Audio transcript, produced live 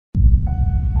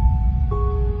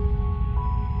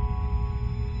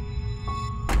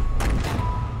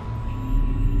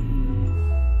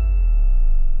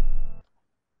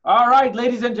All right,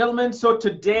 ladies and gentlemen. So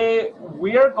today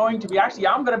we are going to be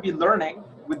I'm going to be learning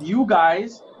with you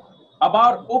guys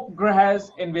about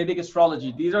Upagrahas in Vedic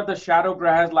astrology. These are the shadow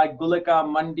grahas like Gulika,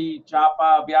 Mandi,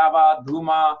 Chapa, Vyava,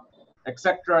 Dhooma,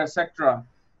 etc., etc.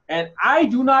 And I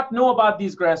do not know about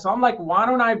these grahas. So I'm like, why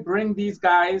don't I bring these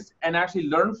guys and actually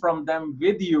learn from them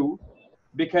with you?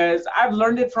 Because I've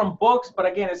learned it from books, but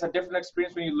again, it's a different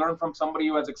experience when you learn from somebody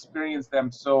who has experienced them.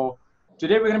 So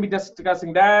today we're going to be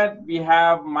discussing that. We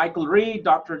have Michael Reed,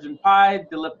 Dr. Jinpai,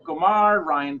 Dilip Kumar,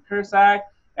 Ryan Kursak,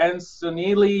 and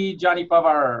Sunili Jani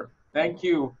Pawar. Thank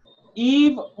you.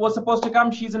 Eve was supposed to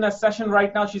come. She's in a session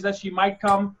right now. She said she might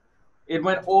come. It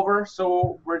went over,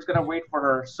 so we're just going to wait for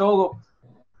her. So,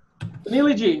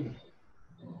 Sunili ji,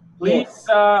 please,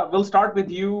 Yes. we'll start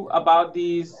with you about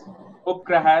these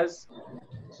Upagrahas.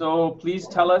 So please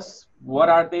tell us, what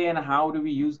are they and how do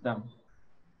we use them?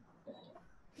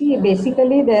 See,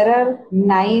 basically there are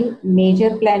 9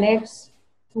 major planets,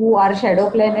 2 are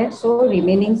shadow planets, so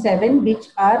remaining 7 which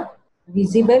are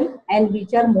visible and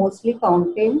which are mostly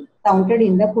counted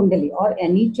in the Kundali or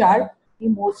any chart. We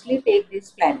mostly take these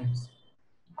planets.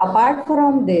 Apart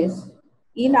from this,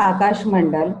 in Akash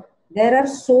Mandal, there are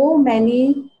so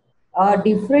many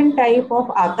different type of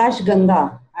Akash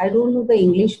Ganga. I don't know the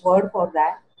English word for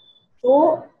that.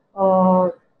 So,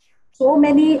 so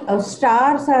many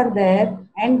stars are there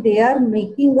and they are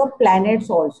making up planets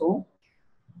also.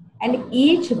 And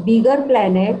each bigger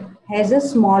planet has a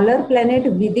smaller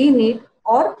planet within it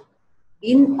or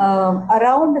in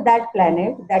around that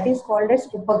planet, that is called as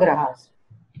Upagrahas.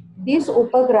 These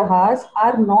Upagrahas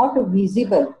are not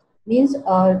visible, means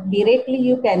directly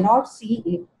you cannot see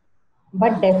it,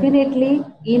 but definitely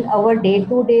in our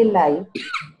day-to-day life,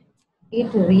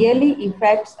 it really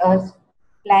affects us.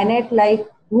 Planet like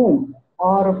Dhoom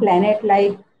or a planet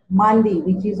like Mandi,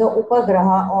 which is a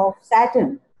Upagraha of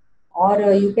Saturn,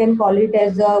 or you can call it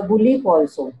as a Gulika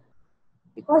also.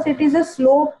 Because it is a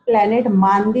slow planet,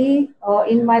 Mandi,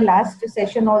 in my last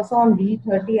session also on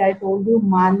D30, I told you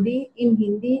Mandi in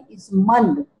Hindi is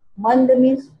Mand. Mand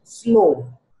means slow.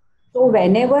 So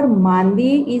whenever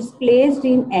Mandi is placed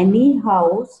in any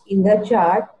house in the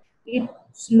chart, it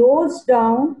slows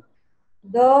down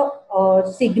the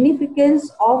significance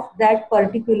of that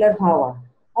particular bhava,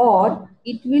 or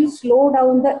it will slow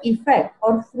down the effect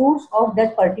or fruits of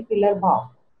that particular bhava.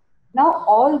 Now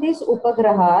all these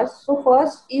upagrahas, so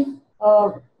first if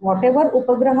whatever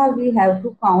upagraha we have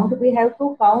to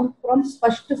count from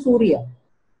Spashta Surya.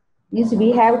 Means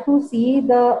we have to see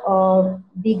the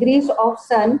degrees of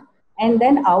sun, and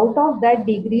then out of that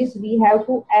degrees we have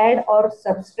to add or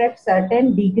subtract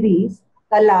certain degrees,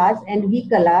 kalas and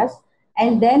vikalas,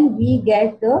 and then we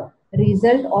get the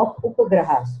result of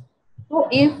upagrahas. So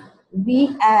if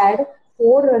we add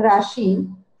 4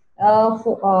 rashi,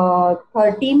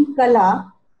 13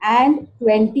 kala and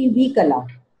 20 vikala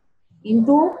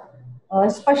into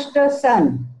spashta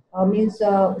sun, means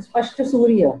spashta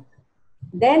surya,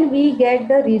 then we get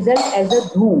the result as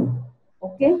a Dhoom.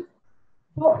 Okay.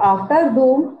 So after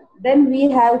Dhoom, then we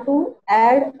have to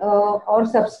add or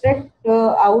subtract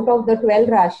out of the 12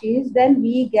 rashis, then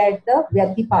we get the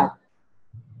Vyatipat.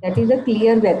 That is a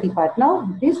clear Vyatipat.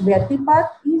 Now this Vyatipat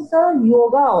is a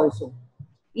yoga also.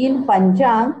 In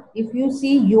Panchang, if you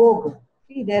see yoga,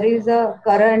 see there is a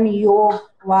Karan, Yog,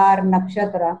 Var,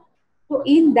 Nakshatra. So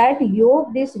in that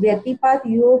yoga, this Vyatipat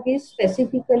yoga is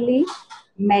specifically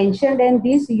mentioned, and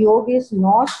this yoga is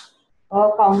not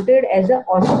counted as an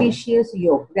auspicious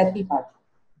yoga, Vyatipat.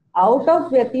 Out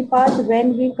of Vyatipat,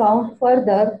 when we count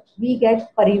further, we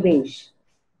get Parivesh.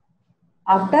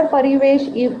 After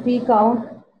Parivesh, if we count,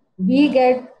 we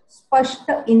get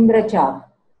Spashta Indrachap.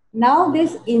 Now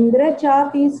this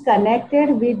Indrachap is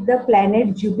connected with the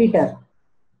planet Jupiter.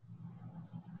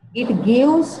 It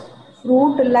gives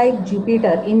fruit like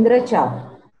Jupiter,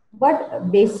 Indrachap.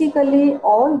 But basically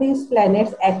all these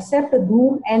planets except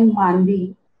Dhoom and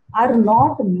Mandi are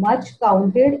not much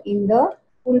counted in the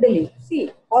Kundali.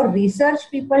 See, for research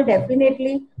people,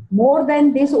 definitely more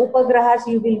than this Upagrahas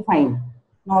you will find.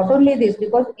 Not only this,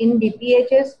 because in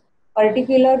BPHS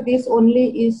particular this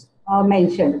only is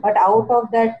mentioned, but out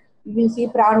of that you will see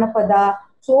Pranapada.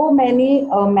 So many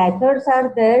methods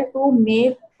are there to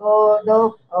make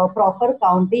the proper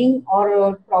counting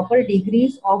or proper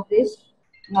degrees of this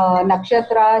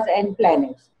nakshatras and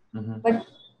planets. But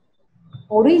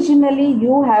originally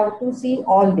you have to see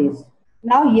all this.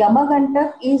 Now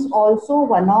Yamagantak is also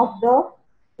one of the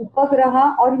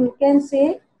Upagraha, or you can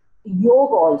say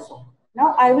Yoga also.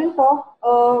 Now I will talk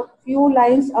a few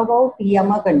lines about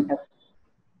Yamagantak.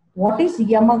 What is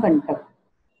Yamagantak?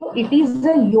 So it is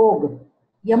a yoga.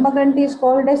 Yamaganta is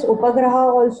called as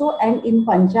Upagraha also, and in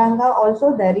Panchanga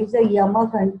also there is a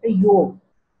Yamaganta Yog.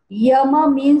 Yama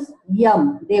means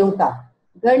Yam, Devta.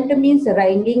 Gant means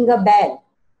ringing a bell.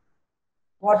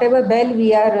 Whatever bell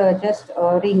we are just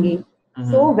ringing.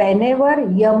 So whenever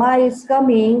Yama is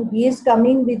coming, he is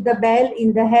coming with the bell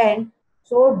in the hand.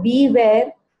 So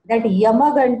beware that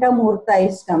Yamaganta Murta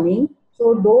is coming.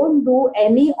 So don't do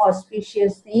any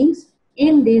auspicious things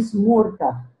in this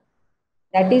Murta.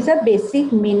 That is a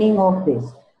basic meaning of this.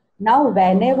 Now,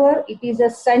 whenever it is a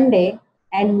Sunday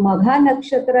and Magha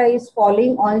Nakshatra is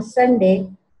falling on Sunday,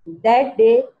 that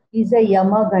day is a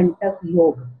Yamagantak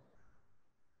Yoga.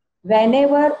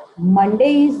 Whenever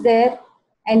Monday is there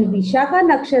and Vishakha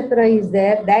Nakshatra is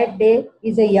there, that day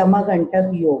is a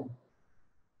Yamagantak Yoga.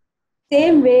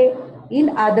 Same way, in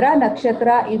Adra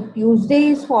Nakshatra, if Tuesday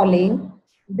is falling,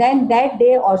 then that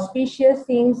day auspicious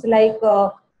things like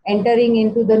entering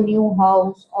into the new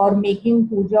house or making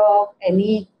puja of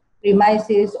any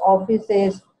premises,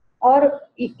 offices, or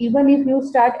even if you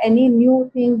start any new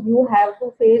thing, you have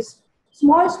to face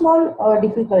small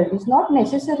difficulties. Not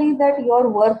necessary that your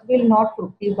work will not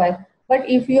fructify, but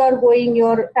if you are going,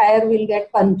 your tire will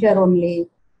get puncture only,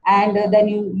 and then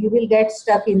you will get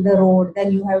stuck in the road.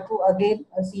 Then you have to again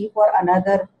see for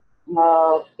another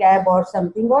cab or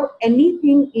something, or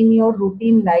anything in your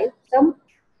routine life. Some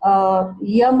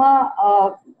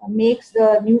yama makes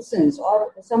the nuisance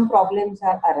or some problems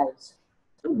are arise.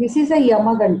 So this is a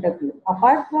yama gantakya.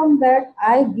 Apart from that,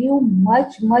 I give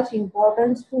much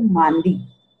importance to Mandi.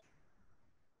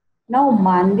 Now,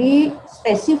 Mandi,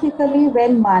 specifically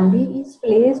when Mandi is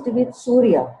placed with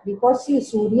Surya, because see,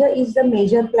 Surya is the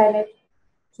major planet,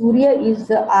 Surya is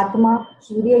the Atma,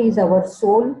 Surya is our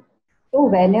soul. So,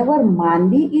 whenever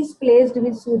Mandi is placed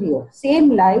with Surya,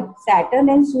 same like Saturn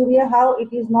and Surya, how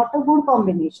it is not a good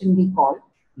combination, we call.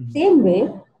 Same way,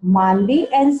 Mandi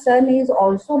and Sun is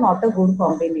also not a good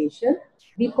combination,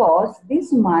 because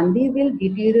this Mandi will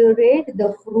deteriorate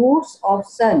the fruits of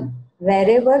Sun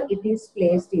wherever it is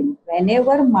placed in.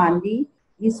 Whenever Mandi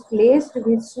is placed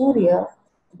with Surya,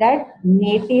 that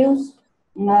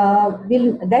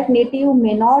that native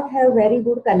may not have very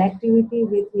good connectivity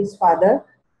with his father,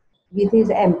 with his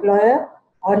employer,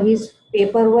 or his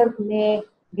paperwork may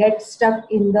get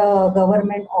stuck in the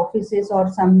government offices or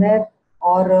somewhere,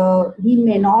 or he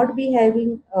may not be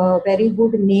having a very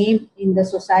good name in the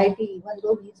society, even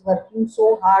though he is working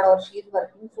so hard or she is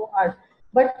working so hard,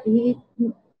 but he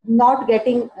not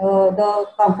getting the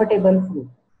comfortable food.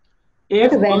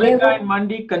 If Gulika and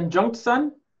Mandi conjunct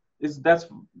Sun, that's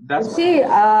see,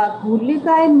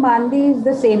 Gulika and Mandi is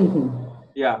the same thing.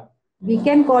 Yeah. We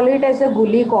can call it as a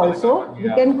Gulik also. We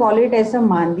can call it as a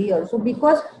Mandi also,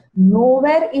 because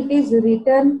nowhere it is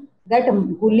written that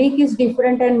Gulik is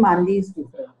different and Mandi is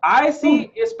different. I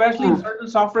see, especially in certain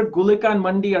software, Gulika and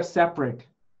Mandi are separate.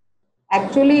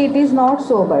 Actually, it is not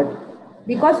so, but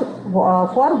because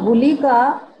for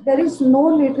Gulika, there is no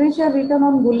literature written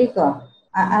on Gulika.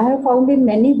 I have found in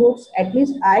many books, at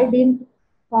least I didn't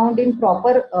found in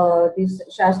proper these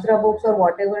Shastra books or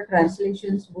whatever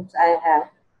translations books I have.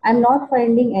 I'm not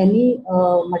finding any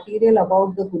material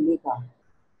about the Gulika.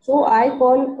 So I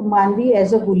call Mandi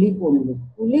as a Gulik only.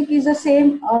 Gulik is the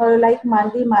same like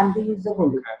Mandi, Mandi is the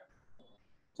Gulik. Okay.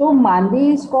 So Mandi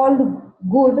is called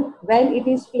good when it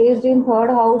is placed in 3rd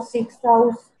house, 6th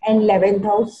house and 11th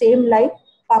house, same like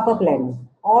Papa planet.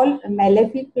 All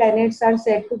malefic planets are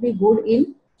said to be good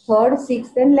in 3rd,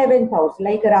 6th and 11th house,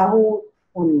 like Rahu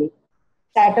only.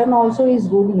 Saturn also is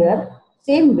good here.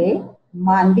 Same way,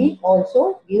 Mandi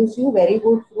also gives you very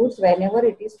good fruits whenever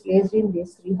it is placed in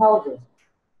these 3 houses.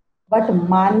 But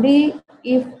Mandi,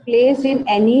 if placed in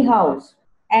any house,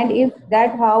 and if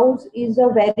that house is a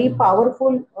very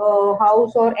powerful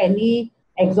house or any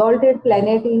exalted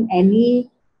planet in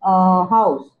any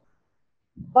house,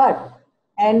 but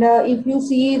if you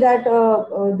see that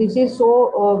this is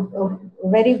so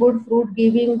very good fruit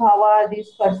giving Bhava,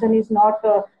 this person is not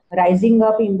rising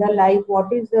up in the life,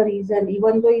 what is the reason?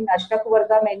 Even though in Ashtak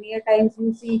Varga many a times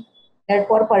you see that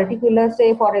for particular,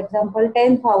 say for example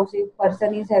 10th house, if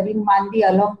person is having Mandi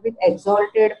along with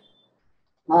exalted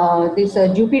this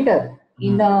Jupiter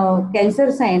in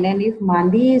Cancer sign, and if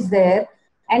Mandi is there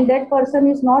and that person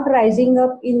is not rising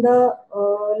up in the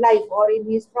life or in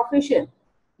his profession,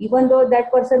 even though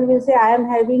that person will say, I am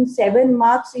having 7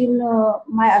 marks in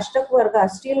my Ashtak Varga,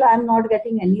 still I am not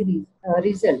getting any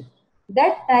result.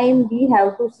 That time we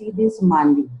have to see this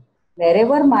Mandi.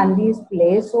 Wherever Mandi is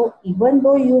placed, so even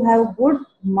though you have good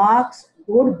marks,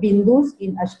 good bindus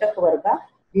in Ashtak Varga,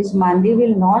 this Mandi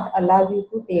will not allow you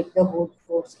to take the good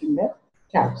fruits in the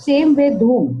chart. Same way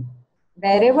Dhoom.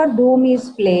 Wherever Dhoom is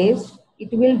placed,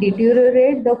 it will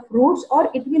deteriorate the fruits or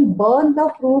it will burn the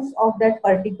fruits of that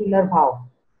particular bhav.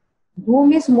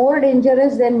 Dhoom is more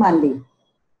dangerous than Mandi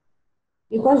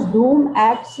because Dhoom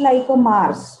acts like a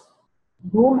Mars.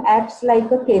 Dhoom acts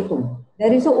like a Ketu.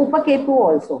 There is a Upaketu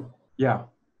also. Yeah.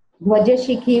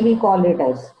 Dvajashikhi we call it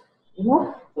as.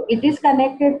 So it is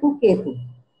connected to Ketu.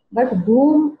 But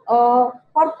Dhoom,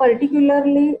 for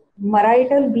particularly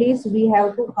marital bliss, we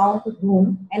have to count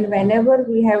Dhoom. And whenever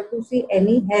we have to see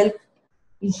any health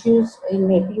issues in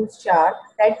native's chart,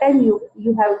 that time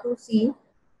you have to see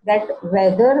that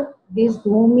whether this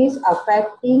Dhoom is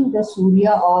affecting the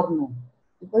Surya or no.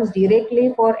 Because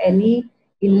directly for any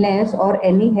illness or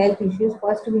any health issues,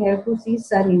 first we have to see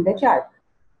Sun in the chart.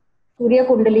 Surya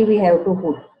Kundali we have to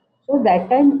put. So that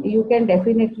time you can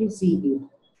definitely see it.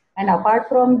 And apart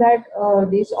from that,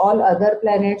 these all other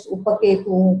planets,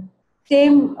 Upaketu,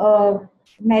 same,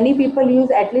 many people use,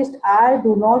 at least I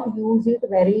do not use it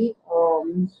very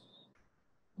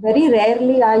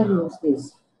rarely I use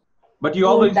this. But you So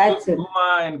always that's use it.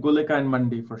 Dhooma and Gulika and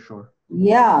Mandi for sure.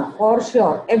 Yeah, for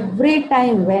sure. Every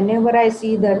time, whenever I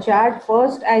see the chart,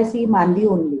 first I see Mandi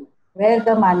only, where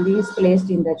the Mandi is placed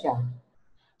in the chart.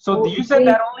 So you it said will,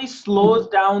 that only slows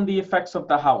down the effects of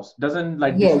the house, doesn't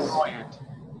like yes. destroy it.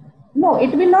 No,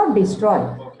 it will not destroy.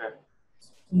 Okay.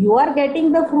 You are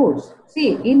getting the fruits.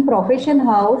 See, in profession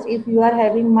house, if you are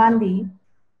having Mandi,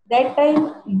 that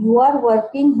time you are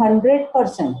working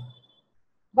 100%,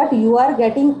 but you are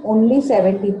getting only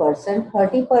 70%,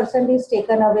 30% is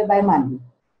taken away by Mandi.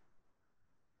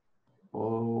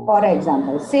 Oh. For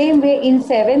example, same way in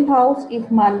 7th house, if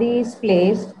Mandi is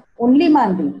placed, only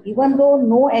Mandi, even though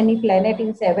no any planet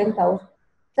in 7th house,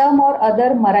 some or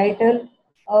other marital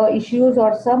issues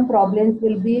or some problems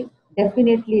will be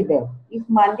definitely there. If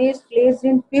Mandi is placed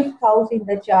in 5th house in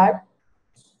the chart,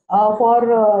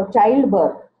 for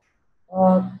childbirth,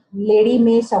 lady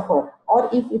may suffer, or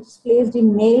if it's placed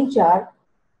in male chart,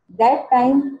 that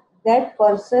time that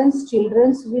person's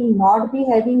children will not be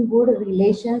having good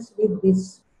relations with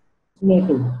this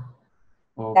native.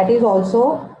 Okay. That is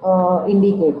also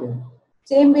indicated.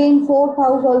 Same way in 4th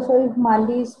house also, if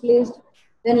Mandi is placed,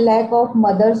 then lack of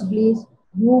mother's bliss.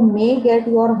 You may get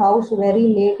your house very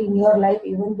late in your life,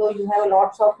 even though you have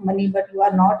lots of money, but you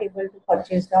are not able to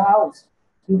purchase the house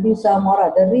due to some or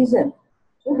other reason.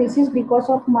 So this is because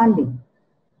of Mandi.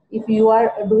 If you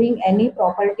are doing any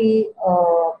property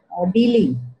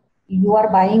dealing, you are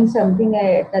buying something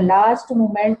at the last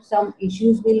moment, some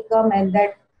issues will come and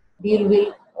that deal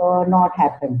will not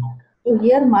happen. So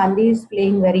here Mandi is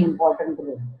playing very important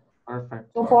role.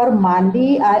 Perfect. So for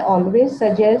Mandi, I always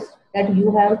suggest that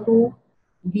you have to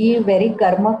be very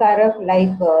karma karak,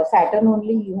 like Saturn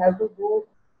only. You have to do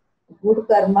good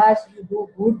karmas, you do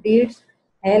good deeds,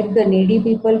 help the needy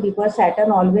people, because Saturn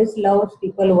always loves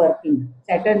people working.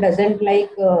 Saturn doesn't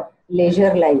like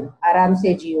leisure life, aram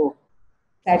se jiyo.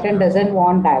 Saturn doesn't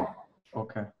want that.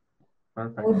 Okay.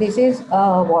 Perfect. So this is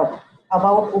what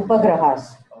about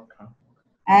Upagrahas. Okay.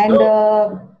 And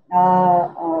So,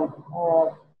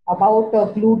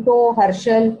 about Pluto,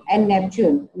 Herschel, and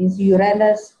Neptune, means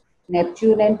Uranus,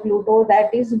 Neptune, and Pluto,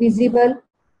 that is visible.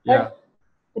 yeah. But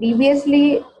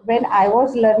previously, when I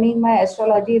was learning my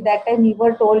astrology, that time we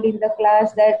were told in the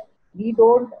class that we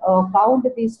don't count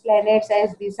these planets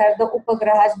as these are the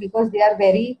Upagrahas because they are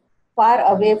very far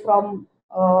away from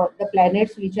the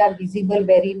planets which are visible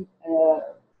very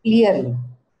clearly.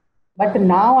 But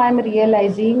now I'm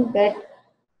realizing that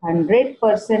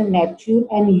 100% Neptune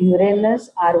and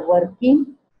Uranus are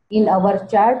working in our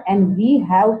chart, and we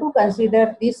have to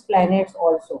consider these planets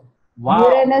also. Wow.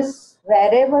 Uranus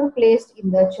wherever placed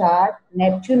in the chart,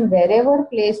 Neptune wherever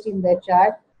placed in the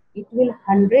chart, it will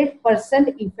 100%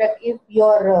 effect. If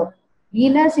your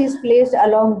Venus is placed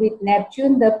along with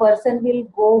Neptune, the person will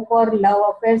go for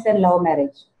love affairs and love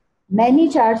marriage. Many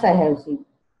charts I have seen.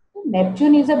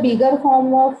 Neptune is a bigger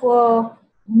form of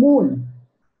moon.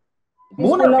 It is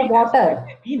Moon full or of Venus? water.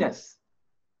 Venus.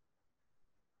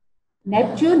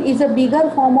 Neptune is a bigger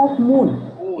form of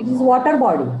moon. It is water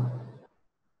body.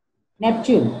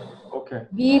 Neptune. Okay.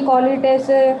 We call it as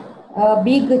a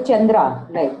big Chandra,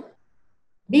 like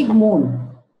big moon,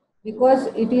 because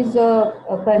it is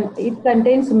it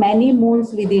contains many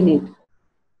moons within it.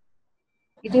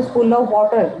 It is full of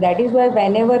water. That is why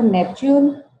whenever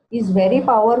Neptune is very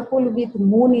powerful with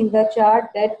moon in the chart,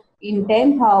 that in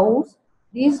 10th house,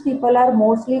 these people are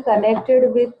mostly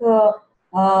connected with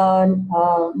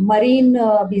marine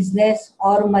business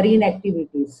or marine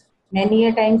activities. Many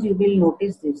a times you will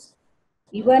notice this.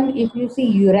 Even if you see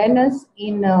Uranus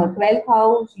in 12th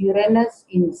house, Uranus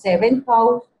in 7th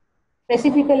house,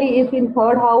 Specifically, if in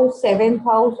third house, seventh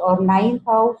house, or ninth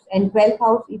house, and 12th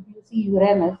house, if you see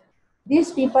Uranus,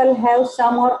 these people have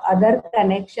some or other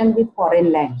connection with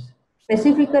foreign lands.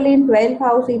 Specifically in 12th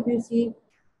house, if you see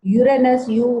Uranus,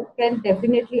 you can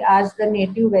definitely ask the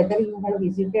native whether you have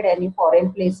visited any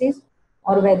foreign places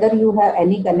or whether you have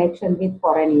any connection with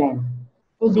foreign land.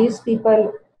 So these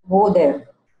people go there.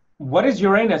 What is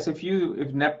Uranus? If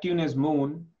Neptune is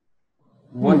moon,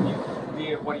 what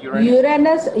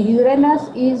Uranus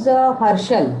is a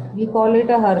Herschel. We call it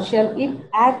a Herschel. It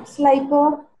acts like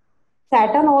a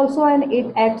Saturn also, and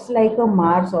it acts like a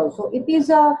Mars also. It is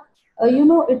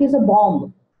it is a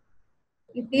bomb.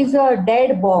 It is a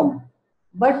dead bomb,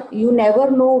 but you never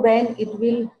know when it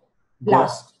will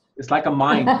blast. It's like a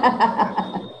mine.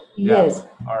 Yes.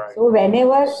 All right. So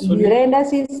whenever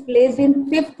Uranus is placed in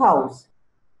 5th house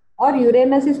or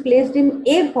Uranus is placed in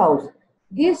 8th house,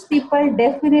 these people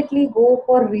definitely go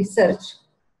for research.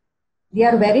 They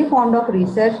are very fond of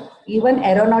research. Even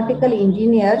aeronautical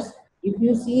engineers, if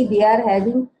you see, they are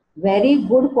having very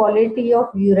good quality of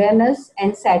Uranus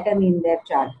and Saturn in their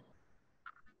chart.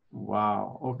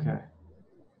 Wow. Okay.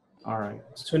 All right.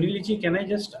 Sunilji, can I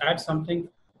just add something?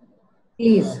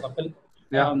 Please.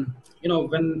 Yeah.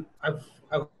 When I've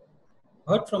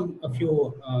heard from a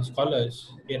few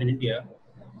scholars here in India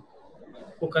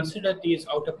who consider these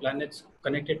outer planets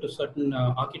connected to certain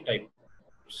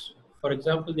archetypes. For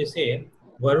example, they say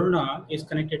Varuna is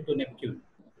connected to Neptune.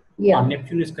 Yeah. Or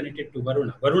Neptune is connected to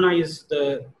Varuna. Varuna is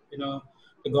the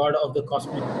god of the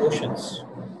cosmic oceans,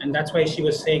 and that's why she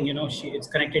was saying it's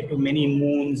connected to many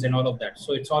moons and all of that.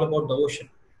 So it's all about the ocean.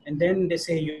 And then they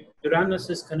say Uranus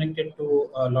is connected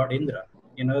to Lord Indra,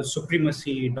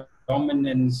 supremacy,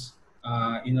 dominance,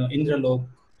 Indralok.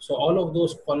 So all of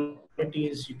those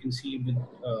qualities you can see with,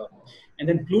 and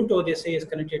then Pluto they say is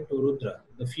connected to Rudra,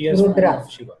 the fierce form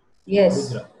of Shiva.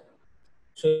 Yes. Rudra.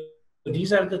 So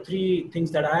these are the three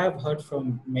things that I have heard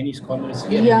from many scholars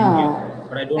here in India,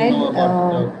 but I don't know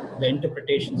about the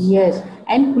interpretations. Yes,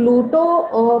 and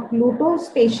Pluto,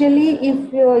 especially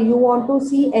if you want to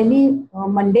see any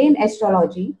mundane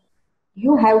astrology,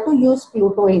 you have to use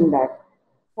Pluto in that.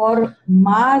 For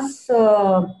mass,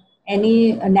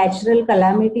 any natural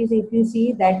calamities, if you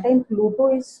see, that time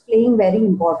Pluto is playing very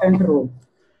important role.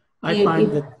 I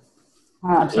find that.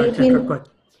 I'm sorry,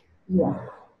 yeah.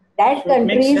 That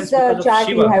country's chart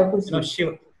Shiva, you have to see.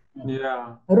 Shiva.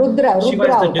 Yeah. Rudra Shiva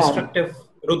is the destructive.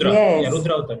 Rudra. Yes. Yeah,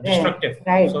 Rudra, destructive.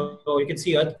 Right. So you can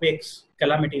see earthquakes,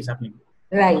 calamities happening.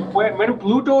 Right. When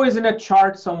Pluto is in a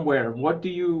chart somewhere, what do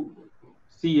you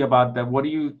see about that? What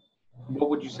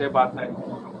would you say about that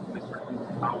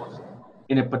house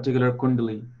in a particular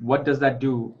kundali? What does that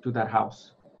do to that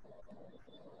house?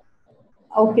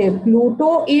 Okay,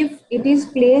 Pluto, if it is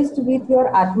placed with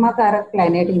your Atma Karak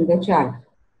planet in the chart,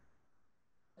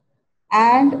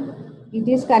 and it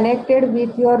is connected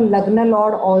with your Lagna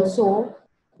Lord also,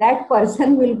 that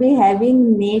person will be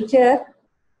having nature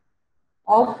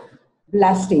of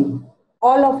blasting.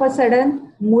 All of a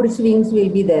sudden, mood swings will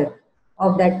be there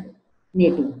of that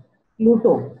native,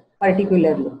 Pluto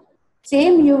particularly.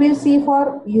 Same you will see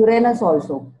for Uranus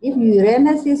also. If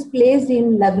Uranus is placed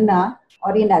in Lagna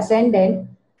or in ascendant,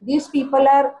 these people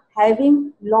are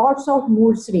having lots of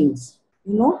mood swings,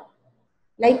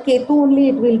 like Ketu only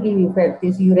it will give effect,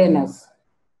 this Uranus.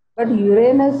 But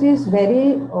Uranus is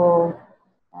very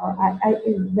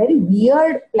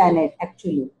weird planet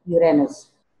actually,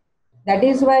 Uranus. That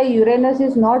is why Uranus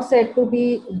is not said to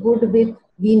be good with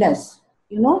Venus.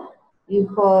 If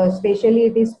especially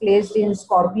it is placed in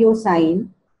Scorpio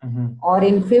sign or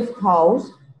in 5th house,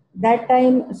 that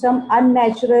time some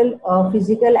unnatural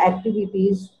physical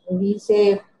activities, we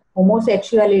say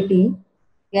homosexuality,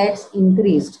 gets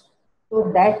increased. So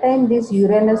that time this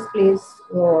Uranus plays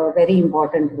a very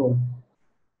important role.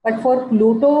 But for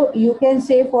Pluto, you can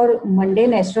say for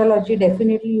mundane astrology,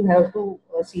 definitely you have to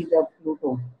see the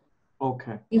Pluto.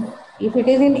 Okay. If it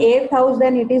is in 8th house,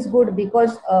 then it is good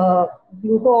because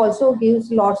Pluto also gives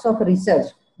lots of research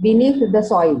beneath the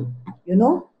soil,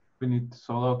 Beneath the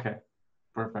soil, okay.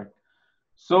 Perfect.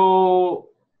 So,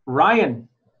 Ryan.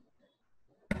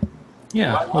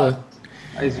 Yeah. What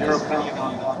is your opinion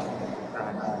on that?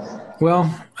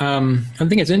 Well, I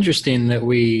think it's interesting that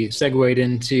we segued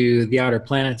into the outer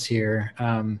planets here,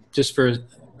 just for a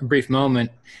brief moment,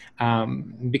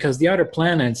 because the outer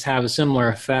planets have a similar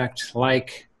effect,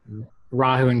 like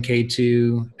Rahu and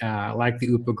Ketu, like the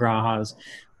Upagrahas,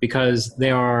 because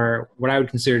they are what I would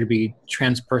consider to be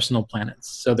transpersonal planets.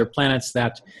 So they're planets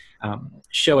that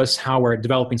show us how we're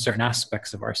developing certain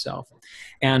aspects of ourselves.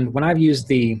 And when I've used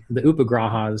the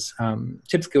Upagrahas,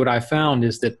 typically what I've found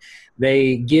is that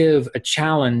they give a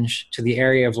challenge to the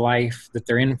area of life that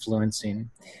they're influencing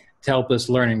to help us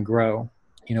learn and grow.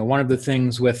 You know, one of the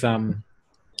things with the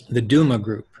Dhooma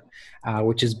group,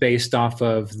 which is based off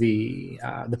of the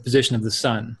position of the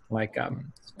sun, like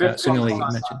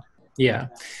Sunil mentioned. Yeah.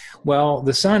 Well,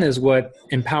 the sun is what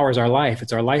empowers our life.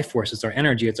 It's our life force. It's our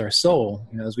energy. It's our soul,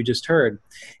 you know, as we just heard.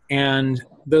 And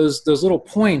those little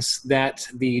points that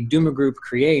the Dhooma group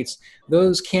creates,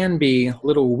 those can be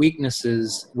little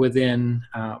weaknesses within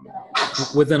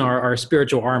our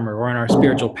spiritual armor or in our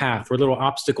spiritual path, where little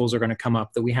obstacles are going to come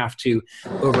up that we have to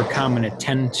overcome and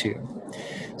attend to.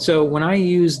 So when I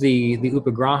use the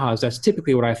Upagrahas, that's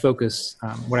typically what I focus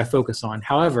on.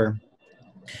 However,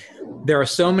 there are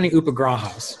so many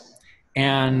Upagrahas,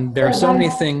 and there are so many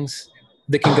things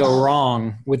that can go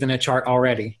wrong within a chart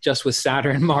already, just with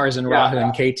Saturn, Mars, and Rahu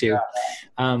and Ketu.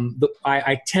 But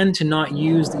I tend to not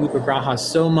use the Upagrahas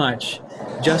so much,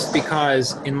 just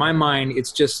because in my mind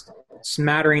it's just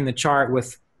smattering the chart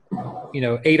with, you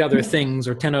know, 8 other things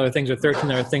or 10 other things or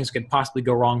 13 other things could possibly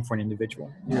go wrong for an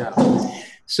individual. Yeah.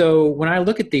 So when I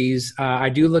look at these, I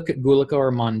do look at Gulika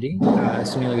or Mandi,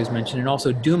 as Sunil was mentioned, and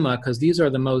also Dhooma, because these are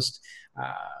the most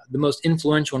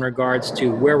influential in regards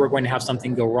to where we're going to have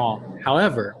something go wrong.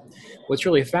 However, what's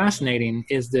really fascinating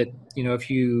is that, you know, if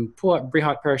you pull up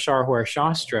Brihat Parashar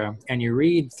Horashastra and you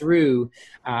read through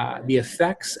the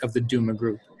effects of the Dhooma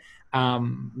group,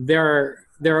 there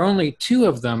are only 2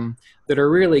 of them that are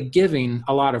really giving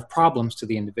a lot of problems to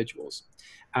the individuals.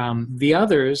 The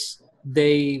others,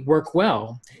 they work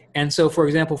well. And so, for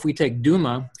example, if we take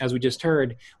Dhooma, as we just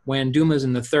heard, when Dhooma is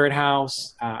in the 3rd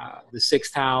house, the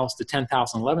 6th house, the 10th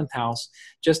house, and 11th house,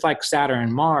 just like Saturn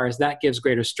and Mars, that gives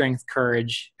greater strength,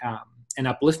 courage, and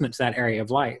upliftment to that area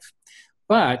of life.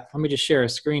 But let me just share a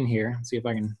screen here and see if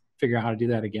I can figure out how to do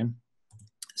that again.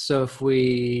 So if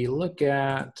we look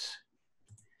at,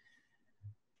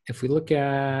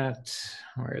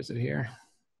 where is it here?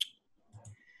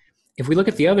 If we look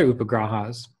at the other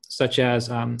Upagrahas, such as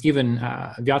even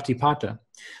Vyatipata,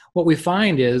 what we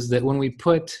find is that when we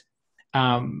put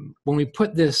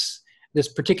this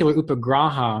particular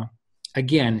Upagraha,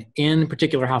 again, in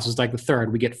particular houses like the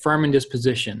 3rd, we get firm in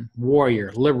disposition,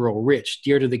 warrior, liberal, rich,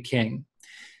 dear to the king.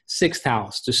 6th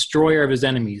house, destroyer of his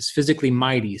enemies, physically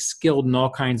mighty, skilled in all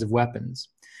kinds of weapons.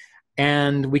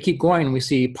 And we keep going and we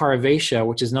see Parivesha,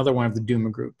 which is another one of the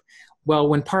Dhooma group. Well,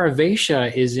 when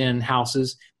Parivesha is in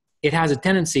houses, it has a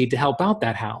tendency to help out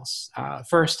that house.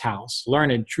 1st house,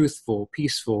 learned, truthful,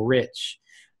 peaceful, rich.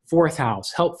 4th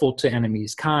house, helpful to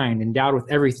enemies, kind, endowed with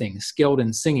everything, skilled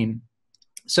in singing.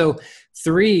 So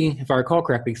 3, if I recall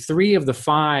correctly, 3 of the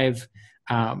 5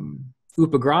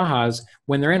 Upagrahas,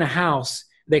 when they're in a house,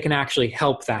 they can actually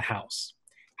help that house.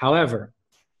 However,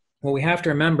 what we have to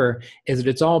remember is that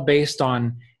it's all based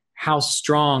on how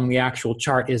strong the actual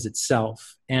chart is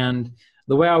itself. And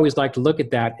the way I always like to look at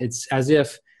that, it's as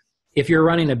if you're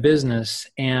running a business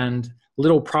and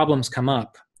little problems come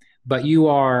up, but you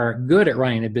are good at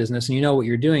running a business and you know what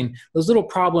you're doing, those little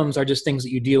problems are just things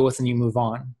that you deal with and you move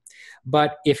on.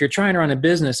 But if you're trying to run a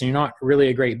business and you're not really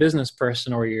a great business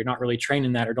person, or you're not really trained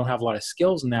in that, or don't have a lot of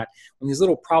skills in that, when these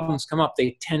little problems come up,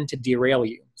 they tend to derail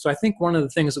you. So I think one of the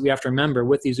things that we have to remember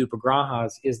with these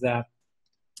Upagrahas is that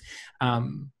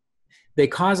they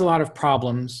cause a lot of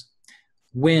problems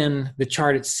when the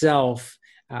chart itself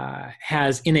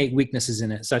has innate weaknesses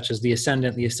in it, such as the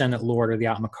ascendant lord, or the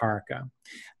Atmakaraka.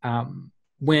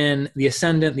 When the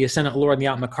ascendant lord, and the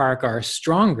Atmakaraka are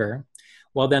stronger,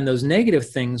 well, then those negative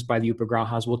things by the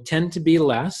Upagrahas will tend to be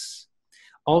less.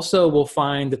 Also, we'll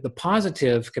find that the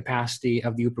positive capacity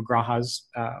of the Upagrahas,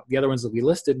 the other ones that we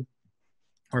listed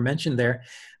or mentioned there,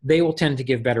 they will tend to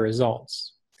give better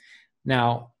results.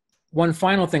 Now, one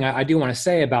final thing I do want to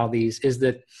say about these is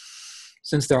that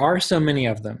since there are so many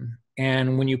of them,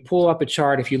 and when you pull up a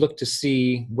chart, if you look to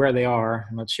see where they are,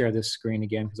 and let's share this screen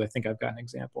again because I think I've got an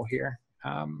example here.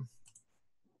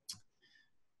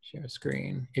 Share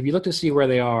screen. If you look to see where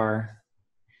they are,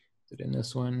 is it in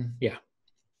this one? Yeah.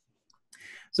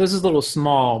 So this is a little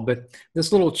small, but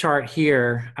this little chart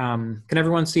here, can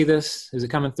everyone see this? Is it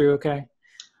coming through okay?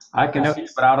 I can see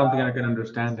it, but I don't think I can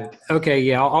understand it. Okay,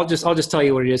 yeah, I'll just tell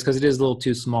you what it is because it is a little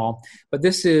too small. But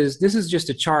this is just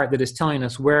a chart that is telling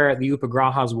us where the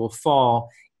Upagrahas will fall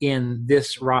in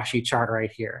this Rashi chart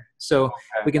right here. So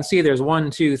we can see there's 1,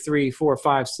 2, 3, 4,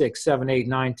 5, 6, 7, 8,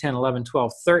 9, 10, 11,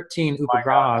 12, 13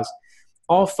 Upagrahas,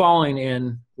 all falling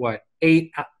in what?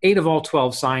 8 of all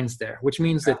 12 signs there, which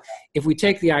means that if we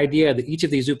take the idea that each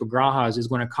of these Upagrahas is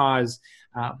going to cause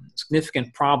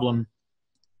significant problem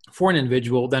for an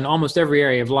individual, then almost every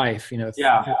area of life,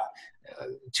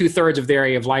 2/3 of the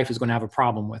area of life is going to have a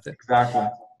problem with it. Exactly.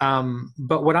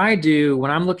 But what I do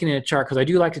when I'm looking at a chart, because I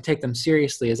do like to take them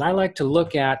seriously, is I like to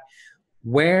look at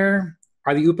where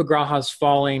are the Upagrahas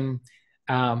falling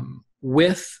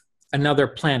with another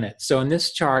planet. So in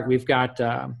this chart, we've got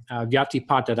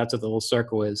Vyatipata, that's what the little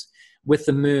circle is, with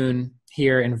the moon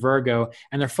here in Virgo,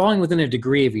 and they're falling within a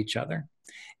degree of each other.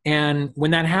 And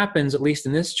when that happens, at least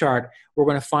in this chart, we're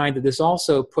going to find that this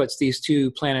also puts these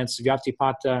two planets,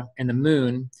 Vyatipata and the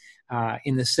moon,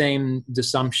 in the same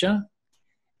Dasamsha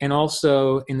and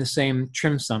also in the same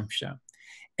Trimsamsha.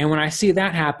 And when I see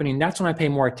that happening, that's when I pay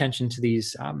more attention to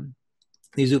these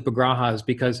Upagrahas,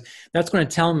 because that's going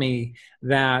to tell me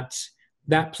that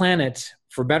that planet,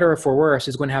 for better or for worse,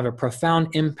 is going to have a profound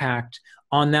impact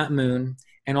on that moon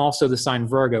and also the sign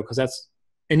Virgo, because that's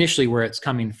initially where it's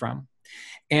coming from.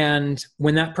 And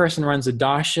when that person runs a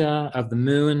dasha of the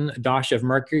moon, a dasha of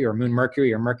Mercury or moon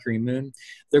Mercury or Mercury moon,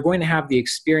 they're going to have the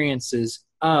experiences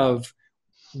of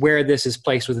where this is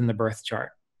placed within the birth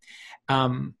chart.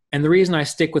 And the reason I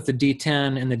stick with the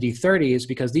D10 and the D30 is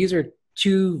because these are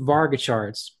two Varga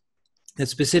charts that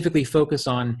specifically focus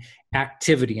on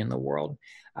activity in the world.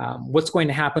 What's going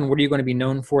to happen? What are you going to be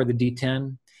known for? The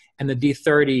D10 and the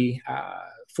D30,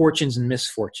 fortunes and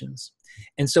misfortunes.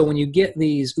 And so when you get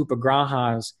these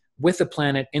Upagrahas with a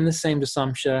planet in the same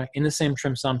Dasamsha, in the same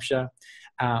Trimsamsha,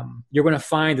 you're going to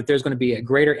find that there's going to be a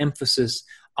greater emphasis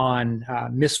on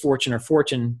misfortune or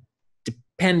fortune,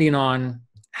 depending on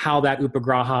how that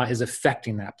Upagraha is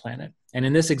affecting that planet. And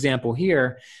in this example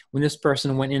here, when this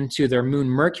person went into their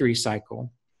moon-Mercury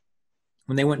cycle,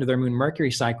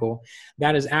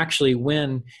 that is actually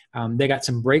when they got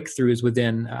some breakthroughs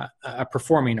within a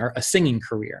performing or a singing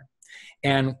career.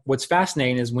 And what's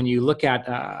fascinating is when you look at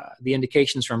the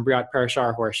indications from Brihat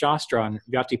Parashar Horashastra and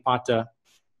Vyatipata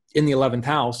in the 11th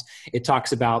house, it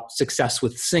talks about success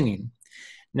with singing.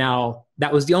 Now,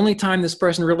 that was the only time this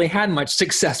person really had much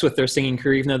success with their singing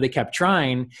career, even though they kept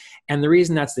trying. And the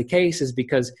reason that's the case is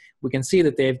because we can see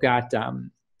that they've got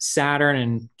Saturn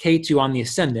and Ketu on the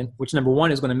ascendant, which number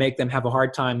one is going to make them have a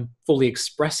hard time fully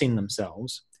expressing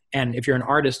themselves. And if you're an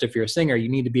artist, if you're a singer, you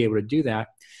need to be able to do that.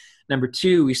 Number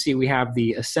two, we have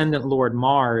the ascendant Lord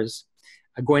Mars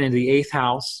going into the 8th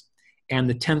house, and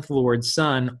the 10th Lord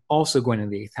Sun also going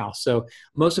into the 8th house. So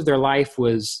most of their life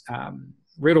was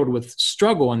riddled with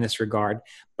struggle in this regard.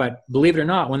 But believe it or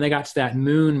not, when they got to that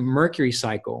moon-Mercury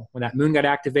cycle, when that moon got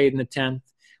activated in the 10th,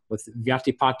 with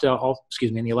Vyatipata,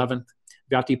 in the 11th,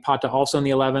 Vyatipata also in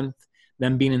the 11th,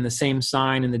 them being in the same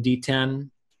sign in the D10,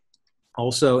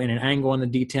 also in an angle in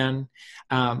the D10,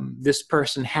 this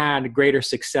person had greater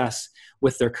success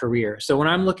with their career. So when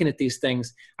I'm looking at these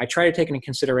things, I try to take into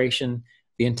consideration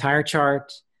the entire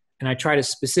chart, and I try to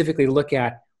specifically look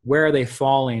at where are they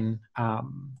falling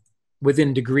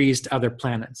within degrees to other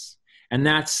planets. And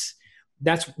that's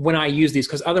when I use these,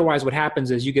 because otherwise what happens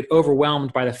is you get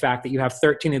overwhelmed by the fact that you have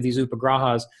 13 of these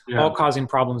Upagrahas all causing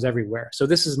problems everywhere. So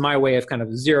this is my way of kind of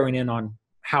zeroing in on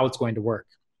how it's going to work.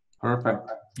 Perfect.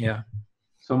 Yeah.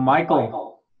 So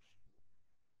Michael,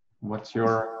 what's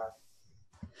your...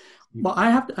 Well,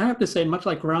 I have to say, much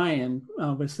like Ryan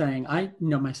was saying,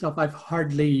 myself, I've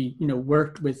hardly,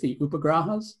 worked with the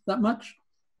Upagrahas that much,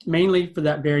 mainly for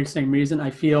that very same reason. I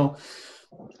feel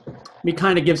we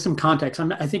kind of give some context.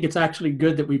 I think it's actually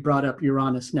good that we brought up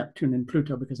Uranus, Neptune, and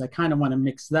Pluto, because I kind of want to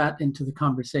mix that into the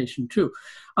conversation too.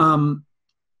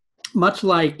 Much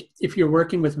like if you're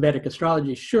working with Vedic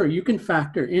astrology, sure, you can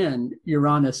factor in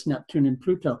Uranus, Neptune, and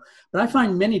Pluto, but I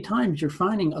find many times you're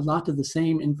finding a lot of the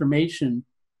same information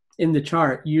in the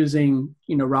chart using,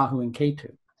 Rahu and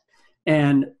Ketu.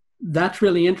 And that's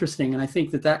really interesting. And I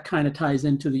think that kind of ties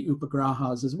into the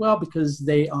Upagrahas as well, because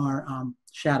they are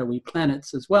shadowy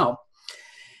planets as well.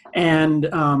 And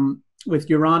with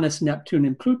Uranus, Neptune,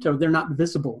 and Pluto, they're not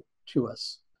visible to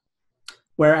us.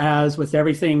 Whereas with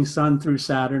everything Sun through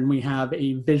Saturn, we have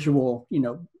a visual,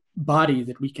 body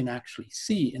that we can actually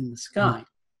see in the sky.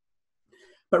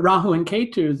 But Rahu and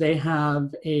Ketu, they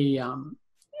have a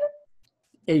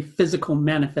physical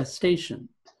manifestation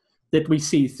that we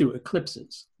see through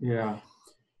eclipses. Yeah.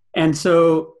 And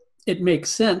so it makes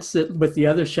sense that with the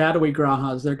other shadowy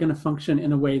grahas, they're going to function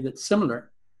in a way that's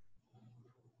similar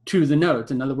to the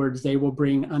nodes. In other words, they will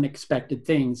bring unexpected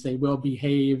things. They will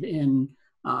behave in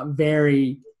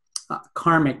very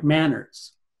karmic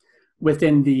manners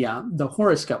within the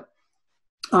horoscope.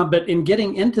 But in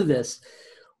getting into this,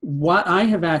 what I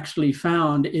have actually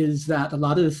found is that a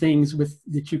lot of the things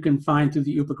that you can find through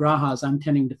the Upagrahas, I'm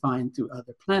tending to find through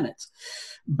other planets.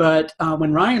 But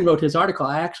when Ryan wrote his article,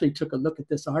 I actually took a look at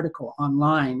this article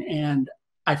online, and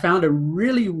I found a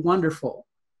really wonderful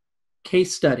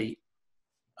case study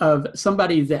of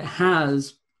somebody that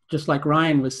has, just like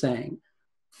Ryan was saying,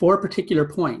 4 particular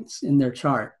points in their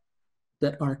chart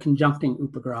that are conjuncting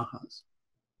Upagrahas.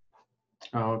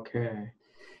 Okay.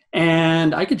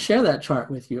 And I could share that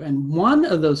chart with you. And one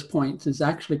of those points is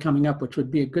actually coming up, which would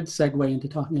be a good segue into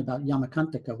talking about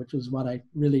Yamakantaka, which was what I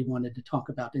really wanted to talk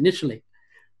about initially,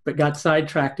 but got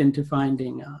sidetracked into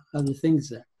finding other things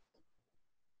there.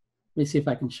 Let me see if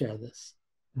I can share this.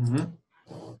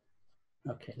 Mm-hmm.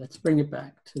 Okay, let's bring it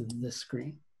back to this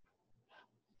screen.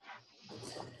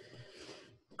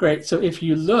 Great, so if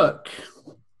you look,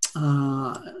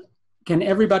 can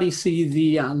everybody see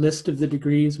the list of the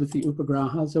degrees with the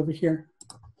Upagrahas over here?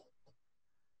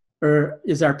 Or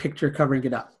is our picture covering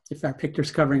it up? If our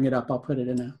picture's covering it up, I'll put it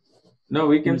in a... No,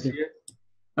 we can see it.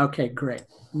 Okay, great.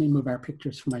 Let me move our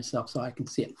pictures for myself so I can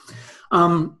see it.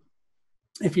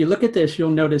 If you look at this, you'll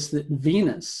notice that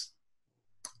Venus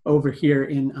over here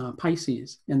in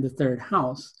Pisces in the 3rd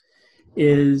house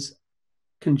is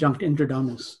conjunct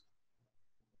Indradanus.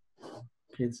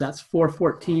 Okay, so that's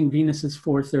 414. Venus is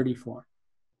 434.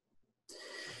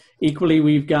 Equally,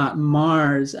 we've got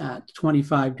Mars at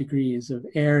 25 degrees of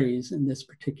Aries in this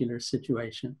particular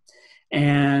situation.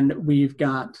 And we've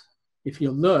got, if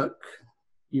you look,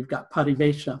 you've got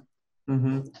Parivesha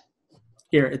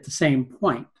here at the same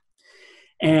point.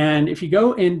 And if you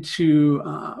go into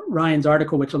Ryan's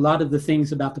article, which a lot of the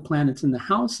things about the planets in the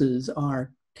houses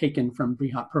are taken from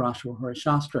Brihat Parashara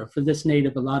Horashastra, for this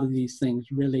native, a lot of these things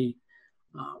really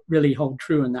hold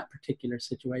true in that particular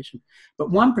situation.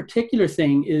 But one particular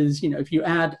thing is, if you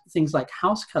add things like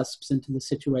house cusps into the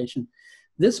situation,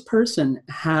 this person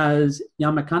has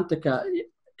Yamakantaka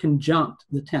conjunct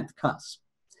the 10th cusp.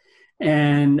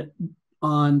 And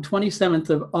on 27th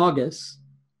of August,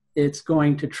 it's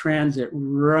going to transit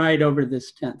right over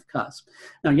this 10th cusp.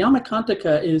 Now,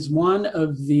 Yamakantaka is one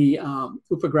of the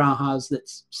Upagrahas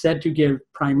that's said to give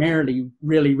primarily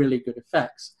really, really good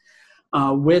effects.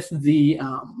 With the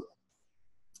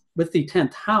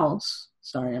 10th house,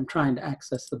 sorry, I'm trying to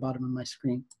access the bottom of my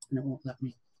screen and it won't let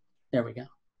me. There we go.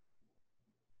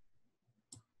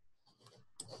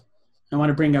 I want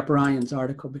to bring up Ryan's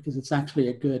article because it's actually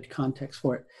a good context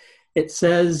for it. It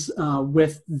says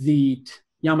with the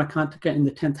Yamakantaka in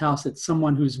the 10th house, it's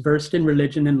someone who's versed in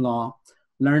religion and law,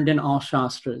 learned in all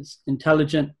shastras,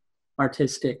 intelligent,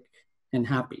 artistic, and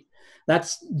happy.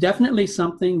 That's definitely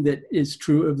something that is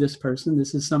true of this person.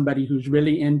 This is somebody who's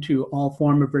really into all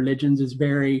form of religions, is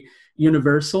very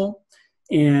universal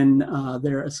in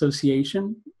their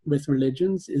association with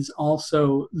religions, is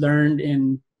also learned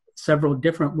in several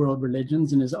different world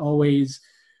religions, and is always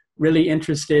really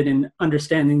interested in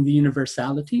understanding the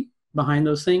universality behind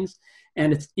those things.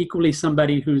 And it's equally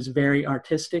somebody who's very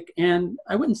artistic. And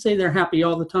I wouldn't say they're happy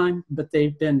all the time, but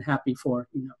they've been happy for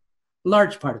a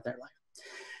large part of their life.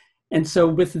 And so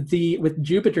with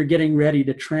Jupiter getting ready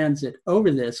to transit over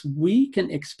this, we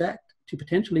can expect to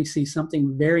potentially see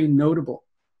something very notable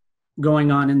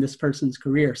going on in this person's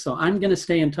career. So I'm going to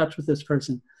stay in touch with this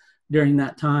person during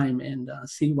that time and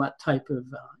see what type of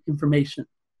information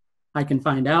I can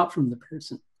find out from the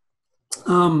person.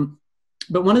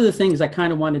 But one of the things I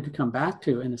kind of wanted to come back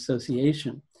to in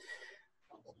association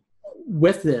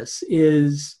with this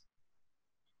is,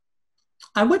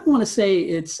 I wouldn't want to say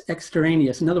it's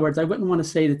extraneous. In other words, I wouldn't want to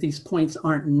say that these points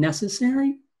aren't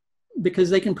necessary because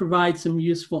they can provide some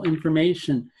useful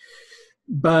information.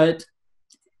 But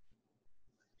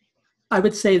I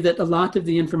would say that a lot of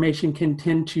the information can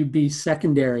tend to be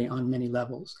secondary on many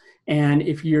levels. And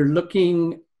if you're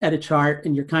looking at a chart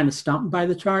and you're kind of stumped by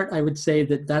the chart, I would say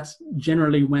that that's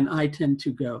generally when I tend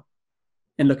to go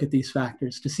and look at these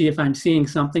factors to see if I'm seeing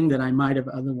something that I might have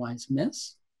otherwise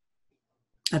missed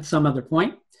at some other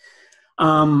point.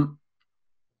 But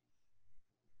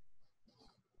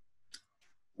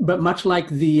much like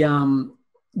the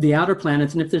outer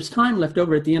planets, and if there's time left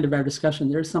over at the end of our discussion,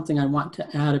 there's something I want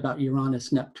to add about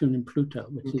Uranus, Neptune, and Pluto,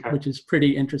 which is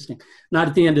pretty interesting. Not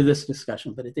at the end of this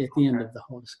discussion, but at the end of the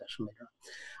whole discussion later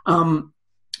on.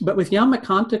 But with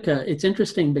Yamakantaka, it's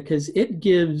interesting because it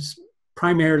gives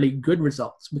primarily good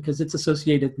results because it's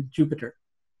associated with Jupiter.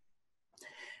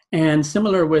 And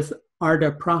similar with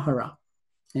Ardha Prahara,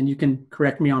 and you can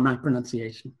correct me on my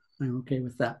pronunciation. I'm okay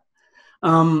with that.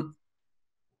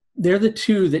 They're the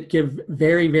two that give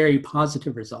very, very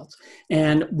positive results.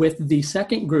 And with the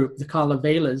second group, the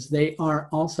Kalavelas, they are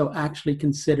also actually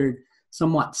considered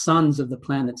somewhat sons of the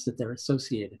planets that they're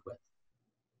associated with,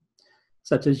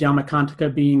 such as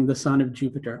Yamakantaka being the son of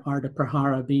Jupiter, Ardha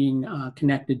Prahara being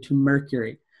connected to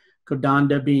Mercury,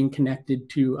 Kodanda being connected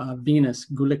to Venus,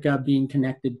 Gulika being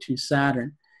connected to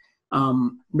Saturn,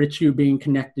 Ritu being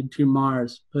connected to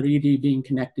Mars, Paridi being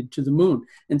connected to the Moon.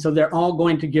 And so they're all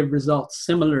going to give results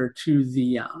similar to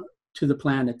the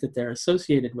planet that they're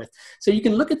associated with. So you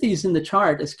can look at these in the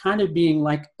chart as kind of being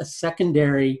like a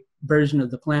secondary version of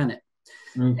the planet.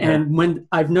 Okay. And when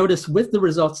I've noticed with the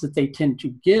results that they tend to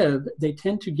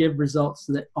give results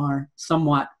that are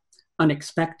somewhat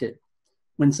unexpected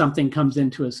when something comes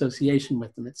into association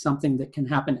with them. It's something that can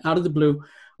happen out of the blue,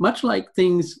 much like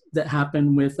things that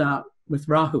happen with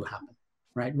Rahu happen,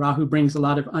 right? Rahu brings a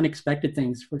lot of unexpected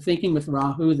things. If we're thinking with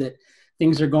Rahu that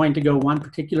things are going to go one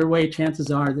particular way,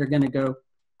 chances are they're going to go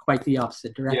quite the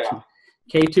opposite direction. Yeah.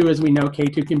 Ketu, as we know,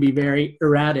 Ketu can be very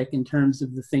erratic in terms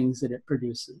of the things that it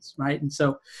produces, right? And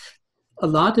so a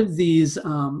lot of these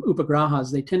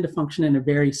Upagrahas, they tend to function in a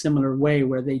very similar way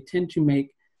where they tend to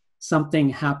make something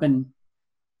happen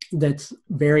that's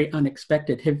very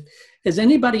unexpected. Has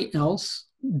anybody else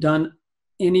done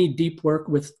any deep work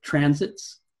with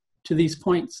transits to these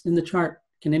points in the chart?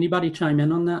 Can anybody chime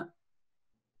in on that?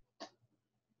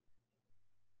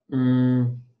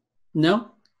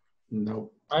 No?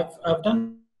 No. I've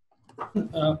done,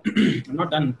 I've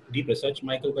not done deep research,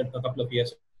 Michael, but a couple of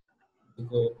years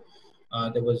ago,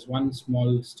 there was one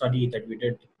small study that we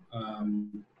did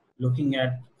looking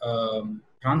at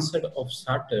transit of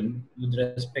Saturn with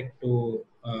respect to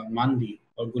Mandi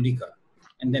or Gulika.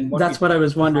 And then what I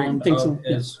was wondering.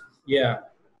 Is,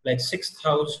 like 6th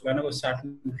house, whenever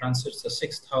Saturn transits the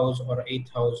 6th house or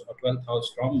 8th house or 12th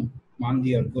house from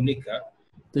Mandi or Gulika,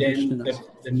 then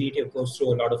the native goes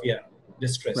through a lot of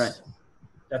distress. Right.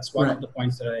 That's one of the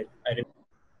points that I remember.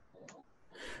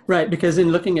 Right, because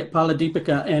in looking at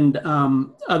Paladipika and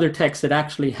other texts that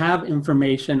actually have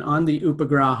information on the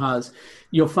Upagrahas,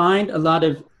 you'll find a lot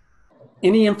of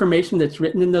any information that's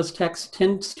written in those texts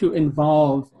tends to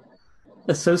involve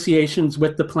associations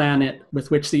with the planet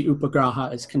with which the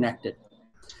Upagraha is connected.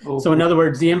 Okay. So in other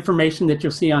words, the information that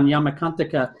you'll see on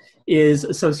Yamakantaka is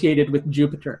associated with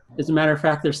Jupiter. As a matter of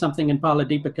fact, there's something in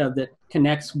Paladipika that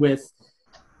connects with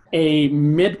a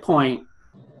midpoint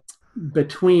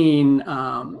between,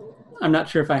 I'm not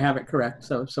sure if I have it correct,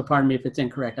 so pardon me if it's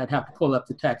incorrect. I'd have to pull up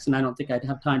the text, and I don't think I'd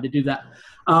have time to do that.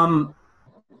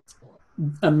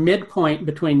 A midpoint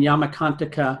between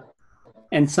Yamakantaka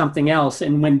and something else,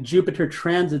 and when Jupiter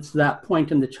transits that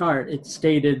point in the chart, it's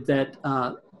stated that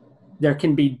there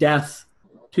can be death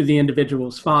to the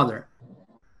individual's father.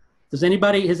 Has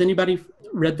anybody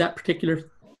read that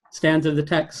particular stanza of the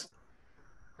text?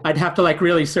 I'd have to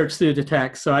really search through the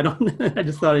text, so I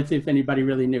just thought I'd see if anybody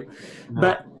really knew.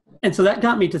 No. And so that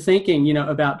got me to thinking,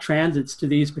 about transits to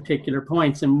these particular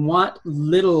points and what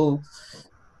little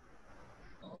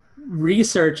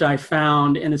research I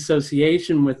found in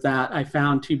association with that I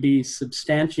found to be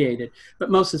substantiated. But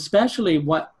most especially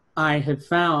what I have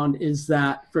found is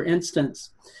that, for instance,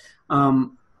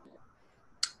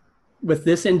 with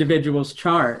this individual's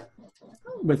chart,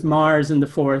 with Mars in the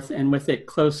 4th and with it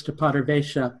close to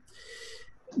Parivesha,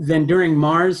 then during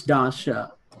Mars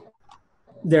Dasha,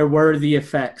 there were the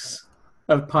effects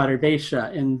of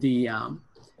Parivesha in the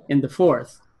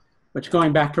 4th, which,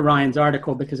 going back to Ryan's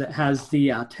article, because it has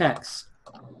the text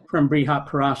from Brihat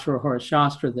Parashara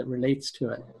Horashastra that relates to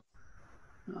it.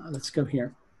 Let's go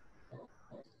here.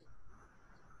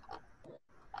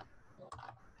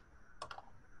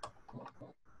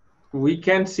 We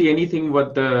can't see anything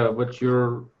what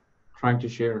you're trying to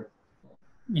share.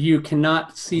 You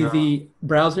cannot see the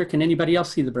browser? Can anybody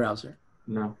else see the browser?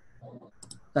 No.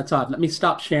 That's odd. Let me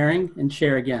stop sharing and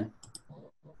share again,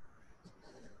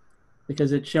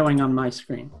 because it's showing on my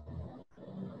screen.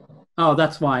 Oh,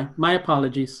 that's why. My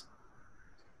apologies.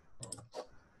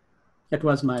 It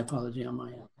was my apology on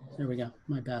my end. There we go.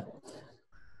 My bad.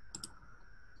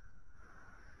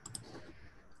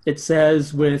 It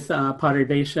says with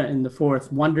Parivesha in the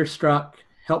 4th, wonderstruck,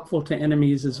 helpful to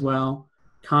enemies as well,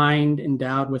 kind,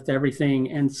 endowed with everything,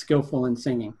 and skillful in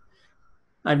singing.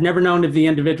 I've never known of the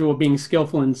individual being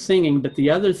skillful in singing, but the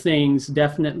other things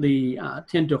definitely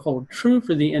tend to hold true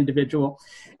for the individual,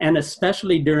 and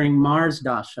especially during Mars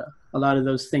Dasha, a lot of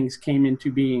those things came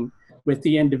into being with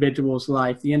the individual's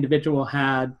life. The individual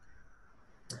had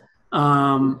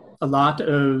a lot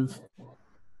of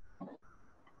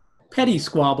petty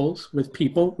squabbles with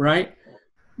people, right?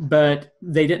 But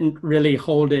they didn't really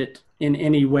hold it in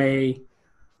any way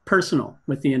personal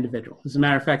with the individual. As a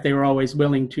matter of fact, they were always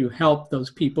willing to help those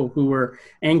people who were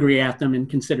angry at them and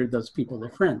considered those people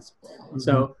their friends. Mm-hmm.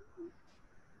 So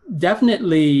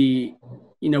definitely,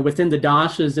 within the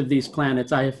dashas of these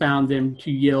planets, I have found them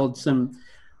to yield some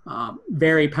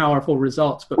very powerful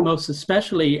results. But most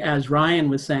especially, as Ryan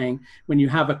was saying, when you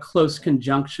have a close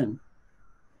conjunction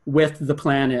with the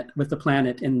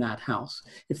planet in that house.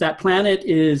 If that planet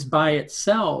is by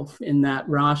itself in that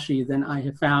Rashi, then I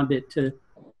have found it to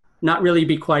not really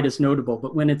be quite as notable.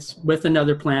 But when it's with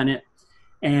another planet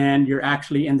and you're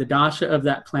actually in the dasha of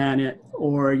that planet,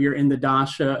 or you're in the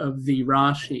dasha of the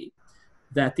Rashi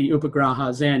that the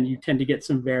Upagrahas in, you tend to get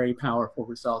some very powerful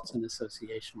results in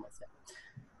association with it.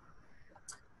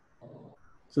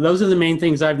 So those are the main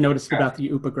things I've noticed about the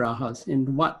Upagrahas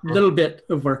in what little bit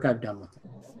of work I've done with it.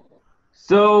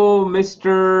 So,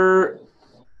 Mr.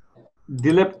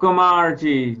 Dilip Kumar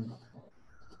ji,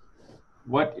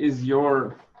 what is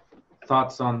your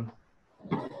thoughts on?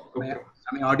 Am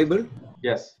I audible?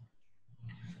 Yes.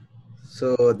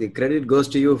 So the credit goes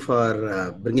to you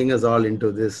for bringing us all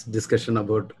into this discussion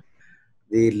about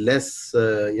the less,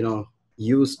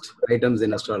 used items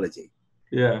in astrology.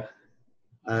 Yeah.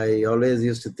 I always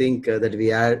used to think that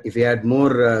if we add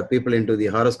more people into the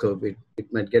horoscope,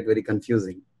 it might get very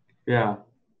confusing. Yeah.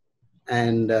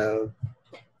 And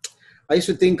I used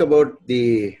to think about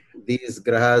these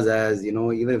grahas as,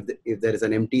 even if there is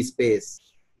an empty space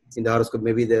in the horoscope,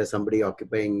 maybe there's somebody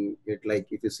occupying it. Like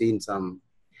if you see in some,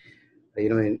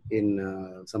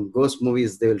 in some ghost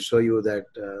movies, they will show you that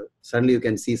suddenly you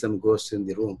can see some ghosts in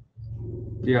the room.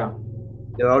 Yeah.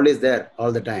 They're always there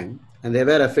all the time. And they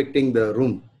were affecting the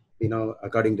room,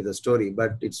 according to the story,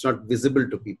 but it's not visible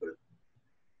to people.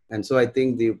 And so I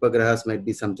think the Upagrahas might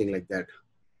be something like that.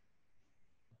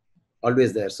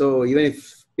 Always there. So even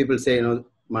if people say,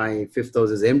 my fifth house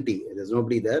is empty, there's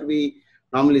nobody there, we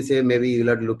normally say maybe you'll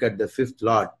have to look at the fifth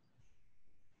lord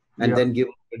and then give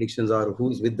predictions or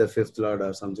who's with the fifth lord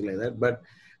or something like that. But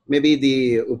maybe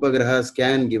the Upagrahas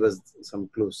can give us some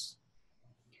clues.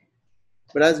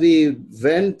 But as we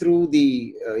went through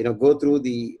go through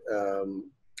the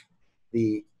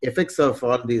effects of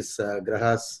all these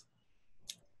grahas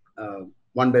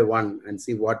one by one and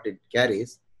see what it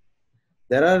carries,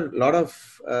 there are a lot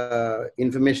of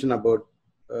information about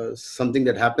something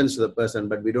that happens to the person,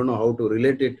 but we don't know how to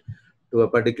relate it to a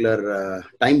particular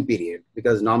time period,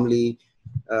 because normally,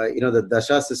 the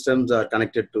dasha systems are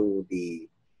connected to the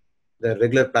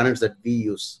regular planets that we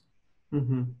use.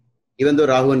 Mm-hmm. Even though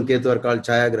Rahu and Ketu are called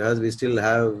Chaya Grahas, we still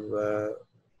have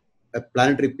a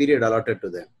planetary period allotted to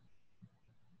them.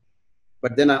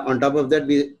 But then on top of that,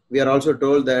 we are also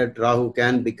told that Rahu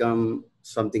can become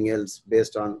something else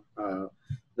based on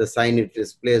the sign it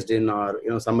is placed in, or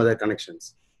some other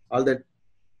connections. All that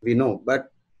we know.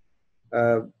 But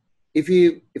if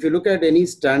you look at any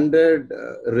standard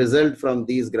result from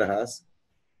these grahas,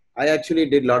 I actually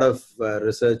did a lot of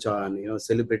research on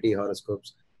celebrity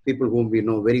horoscopes, people whom we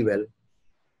know very well,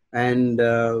 and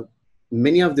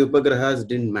many of the Upagrahas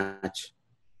didn't match,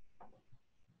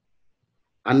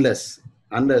 unless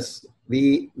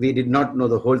we did not know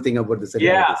the whole thing about the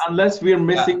celebrities. Yeah, unless we're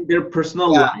missing their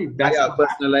personal life. That's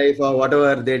personal life or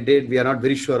whatever they did, we are not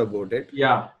very sure about it.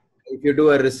 Yeah. If you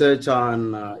do a research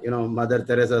on Mother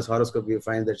Teresa's horoscope, you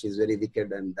find that she's very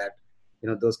wicked, and that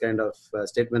those kind of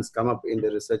statements come up in the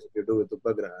research if you do with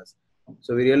Upagrahas.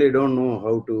 So we really don't know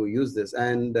how to use this,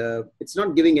 and it's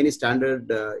not giving any standard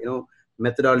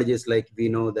methodologies. Like we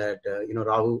know that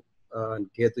Rahu and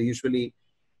Ketu usually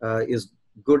is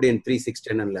good in 3, 6,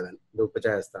 10, and 11, the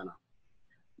Upachaya Sthana.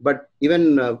 But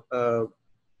even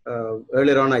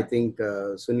earlier on, I think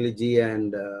Sunil ji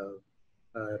and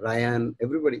Ryan,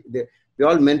 everybody, we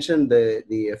all mentioned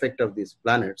the effect of these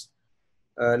planets.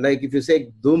 Like if you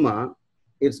say Dhooma,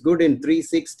 it's good in 3,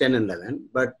 6, 10, and 11,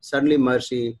 but suddenly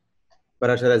Maharishi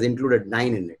Parashara has included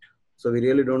 9 in it. So we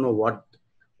really don't know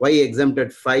why he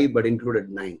exempted 5 but included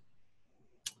 9.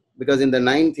 Because in the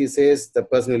 9th, he says the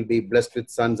person will be blessed with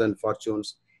sons and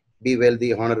fortunes, be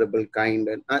wealthy, honorable, kind,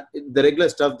 and the regular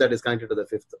stuff that is connected to the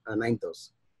 9th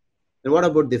house. And what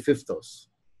about the 5th house?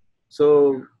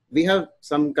 So we have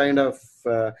some kind of,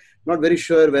 not very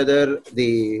sure whether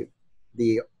the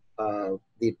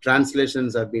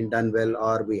translations have been done well,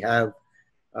 or we have,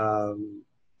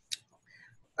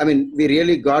 we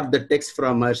really got the text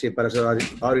from Maharishi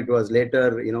Parashara, or it was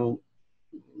later,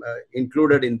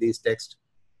 included in these texts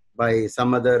by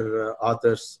some other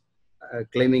authors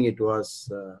claiming it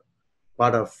was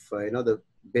part of the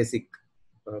basic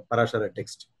Parashara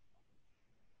text.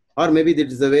 Or maybe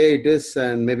this is the way it is,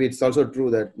 and maybe it's also true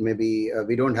that maybe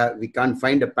we can't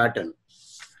find a pattern.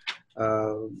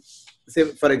 Say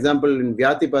for example, in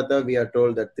Vyatipata, we are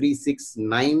told that 3, 6,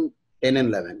 9, 10, and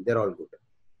 11, they're all good.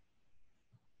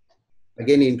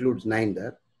 Again, he includes 9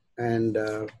 there. And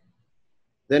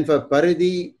then for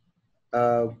Paridhi,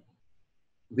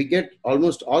 we get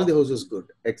almost all the houses good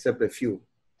except a few.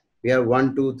 We have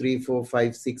 1, 2, 3, 4,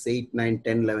 5, 6, 8, 9,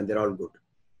 10, 11. They're all good.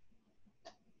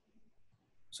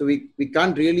 So we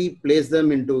can't really place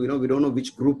them into, we don't know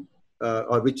which group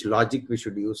or which logic we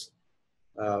should use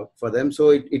for them. So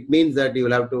it means that you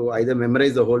will have to either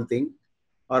memorize the whole thing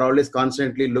or always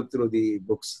constantly look through the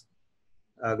books.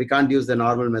 We can't use the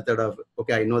normal method of,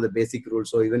 okay, I know the basic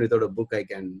rules, so even without a book, I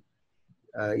can,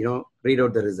 read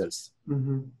out the results.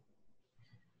 Mm-hmm.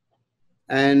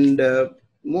 And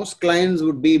most clients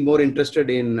would be more interested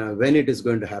in when it is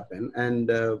going to happen. And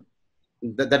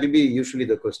that will be usually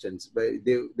the questions. But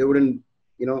they wouldn't,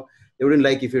 they wouldn't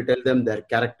like if you tell them their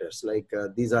characters, like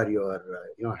these are your,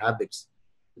 habits.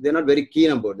 They're not very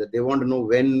keen about that. They want to know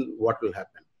when, what will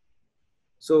happen.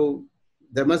 So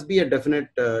there must be a definite,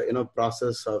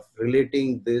 process of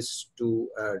relating this to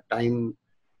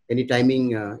any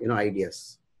timing,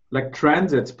 ideas. Like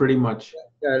transits, pretty much.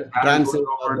 Transit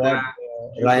or what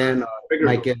Ryan or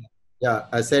Michael. Yeah,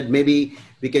 I said maybe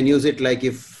we can use it like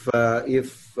if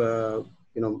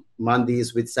Mandi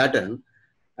is with Saturn,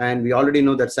 and we already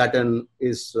know that Saturn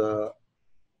is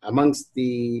amongst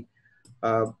the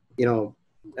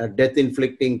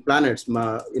death-inflicting planets.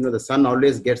 The Saturn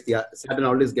always gets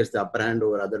the upper hand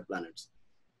over other planets.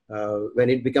 When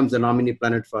it becomes the nominee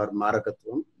planet for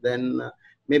Marakatvam, then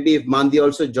maybe if Mandi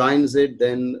also joins it,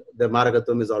 then the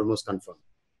Marakatvam is almost confirmed.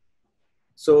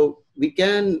 So we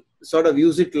can sort of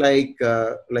use it like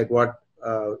what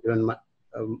even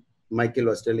Michael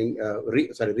was telling,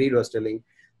 Reed was telling,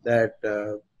 that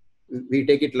we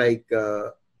take it like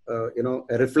a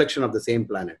reflection of the same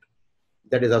planet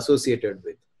that is associated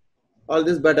with all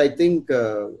this. But I think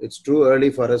it's too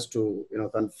early for us to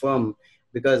confirm,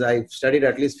 because I've studied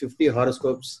at least 50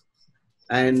 horoscopes,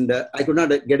 and I could not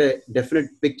get a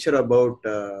definite picture about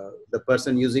the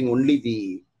person using only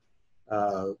the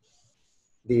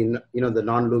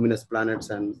non-luminous planets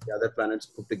and the other planets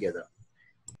put together.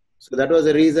 So that was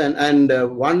the reason.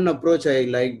 And one approach I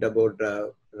liked about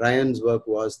Ryan's work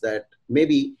was that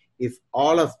maybe if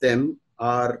all of them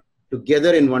are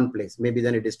together in one place, maybe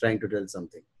then it is trying to tell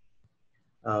something.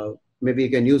 Maybe you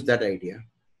can use that idea.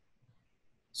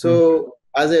 So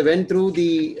as I went through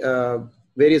the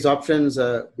various options,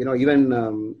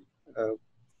 even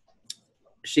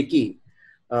Shiki,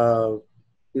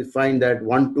 you find that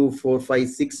 1, 2, 4, 5,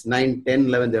 6, 9, 10,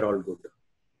 11, they're all good.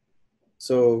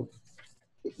 So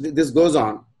this goes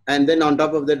on. And then on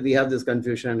top of that, we have this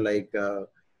confusion, like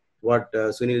what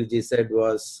Sunilji said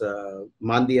was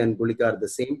Mandi and Gulika are the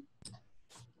same.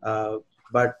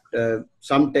 But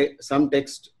some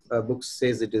text books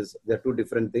says they're two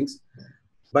different things.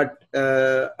 But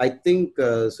I think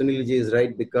Sunilji is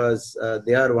right, because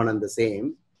they are one and the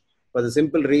same, for the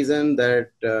simple reason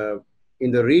that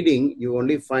in the reading, you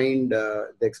only find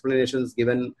the explanations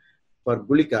given for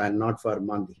Gulika and not for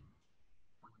Mandi.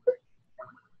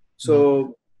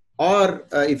 So, or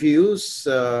if you use,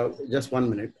 just 1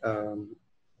 minute,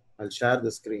 I'll share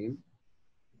the screen.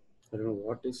 I don't know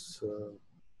what is,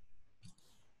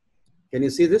 can you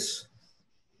see this?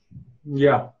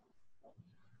 Yeah.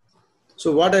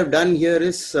 So what I've done here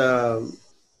is, I've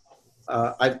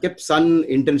kept Sun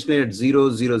intentionally at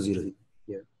 0, 0, 0.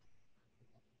 Here.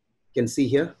 Can see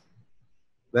here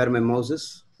where my mouse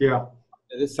is? Yeah.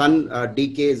 There is Sun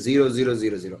DK 0, 0,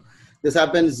 0, 0. This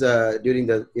happens during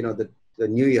the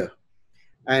New Year.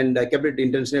 And I kept it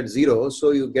intentionally at 0,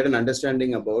 so you get an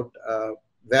understanding about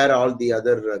where all the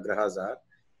other grahas are.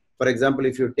 For example,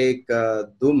 if you take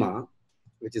Dhooma,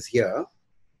 which is here,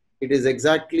 it is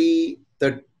exactly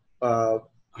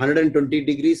 120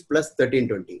 degrees plus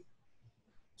 1320.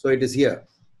 So it is here.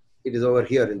 It is over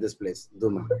here in this place,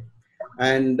 Dhooma.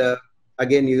 And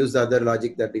again, you use the other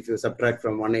logic that if you subtract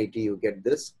from 180, you get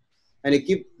this. And you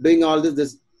keep doing all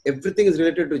this. Everything is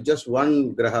related to just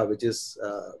one graha, which is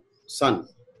Sun.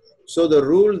 So the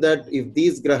rule that if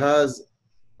these grahas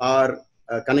are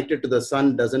connected to the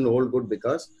Sun doesn't hold good,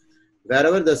 because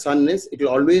wherever the Sun is, it will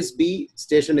always be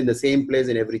stationed in the same place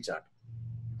in every chart.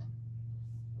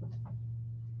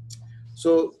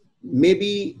 So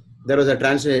maybe there was a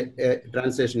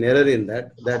translation error in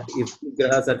that if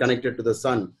grahas are connected to the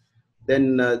Sun,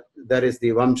 then there is the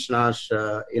Vamshnash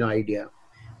idea.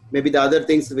 Maybe the other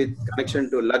things with connection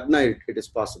to Lagna, it is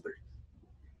possible.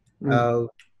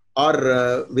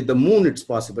 Or with the Moon, it's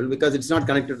possible, because it's not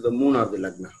connected to the Moon or the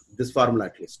Lagna, this formula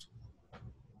at least.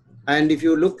 And if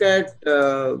you look at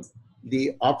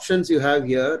the options you have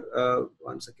here,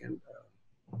 1 second,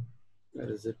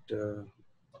 where is it?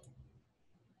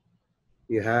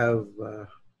 You have, 1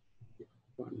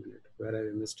 minute, where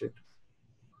I missed it.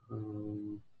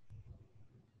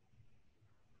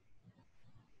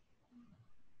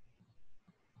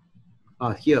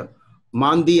 here,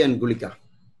 Mandi and Gulika.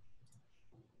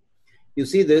 You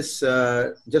see this,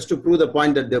 just to prove the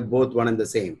point that they're both one and the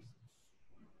same.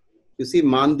 You see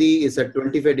Mandi is at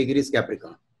 25 degrees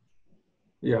Capricorn.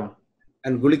 Yeah.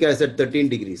 And Gulika is at 13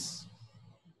 degrees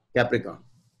Capricorn.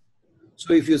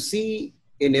 So if you see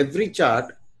in every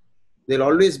chart, they'll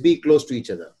always be close to each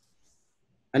other.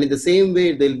 And in the same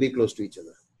way, they'll be close to each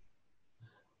other.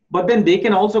 But then they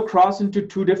can also cross into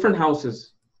two different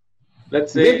houses.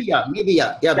 Let's say maybe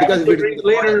yeah, because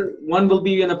later one will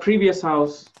be in a previous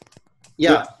house.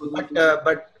 Yeah,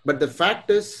 but the fact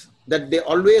is that they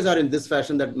always are in this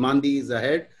fashion, that Mandi is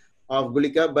ahead of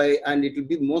Gulika and it will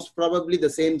be most probably the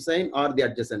same sign or the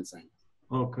adjacent sign.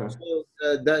 Okay. So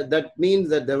that means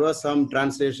that there was some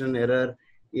translation error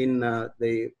in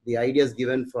the ideas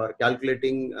given for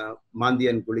calculating Mandi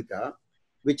and Gulika,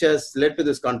 which has led to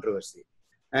this controversy.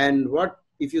 And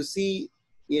if you see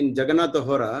in Jagannatha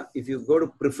Hora, if you go to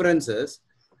preferences,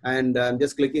 and I'm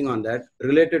just clicking on that,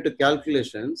 related to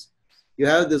calculations, you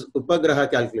have this Upagraha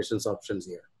calculations options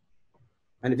here.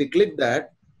 And if you click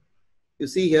that, you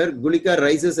see here, Gulika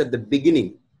rises at the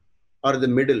beginning or the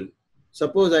middle.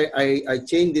 Suppose I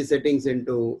change the settings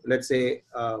into, let's say,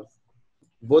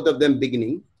 both of them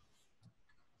beginning.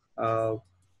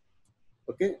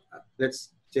 Okay, let's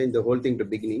change the whole thing to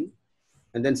beginning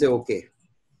and then say okay.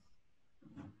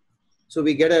 So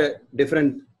we get a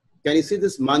different, can you see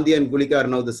this? Mandi and Gulika are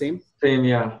now the same? Same,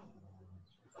 yeah.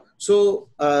 So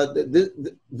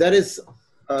there is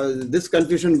this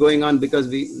confusion going on because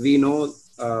we know,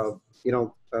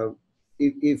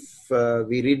 if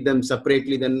we read them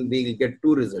separately, then we get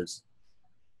two results.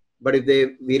 But if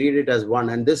we read it as one,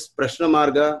 and this Prashna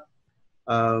Marga,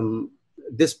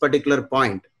 this particular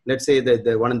point, let's say that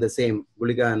they're one and the same,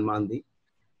 Gulika and Mandi,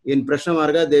 in Prashna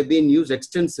Marga, they've been used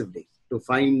extensively to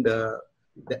find the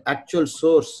actual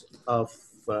source of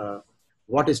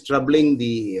what is troubling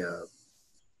the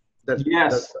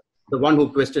one who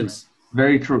questions.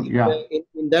 Very true. Yeah.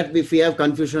 In that, if we have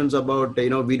confusions about,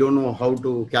 we don't know how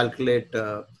to calculate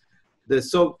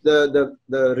this. So the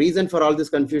reason for all this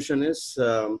confusion is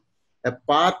a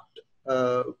part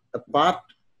of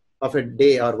a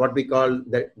day, or what we call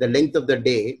the length of the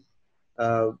day,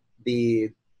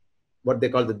 what they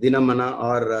call the Dinamana,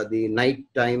 or the night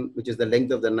time, which is the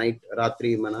length of the night,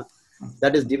 Ratri Mana,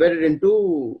 that is divided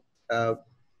into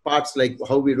parts like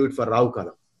how we do it for Rahu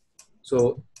Kala.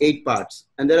 So 8 parts.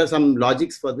 And there are some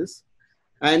logics for this.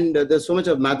 And there's so much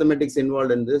of mathematics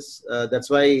involved in this.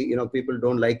 That's why, people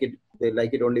don't like it. They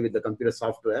like it only with the computer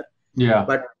software. Yeah.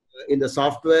 But in the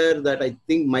software that I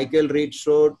think Michael Reed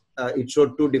showed, it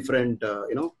showed two different,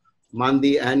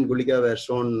 Mandi and Gulika were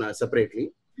shown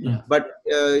separately. Yeah. But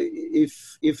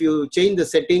if you change the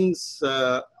settings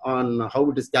on how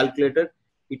it is calculated,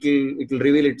 it will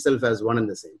reveal itself as one and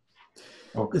the same.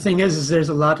 Okay. The thing is there's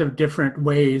a lot of different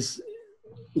ways.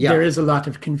 Yeah. There is a lot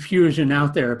of confusion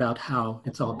out there about how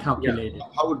it's all calculated. Yeah.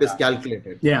 How it is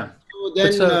calculated. Yeah. So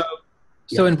then,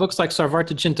 so in books like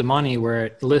Sarvarta Chintamani, where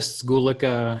it lists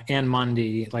Gulika and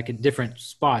Mandi like at different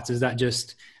spots, is that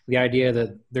just the idea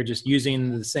that they're just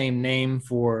using the same name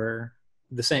for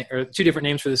the same, or two different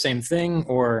names for the same thing,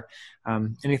 or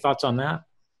any thoughts on that?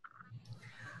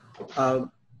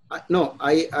 No,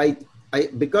 I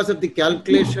because of the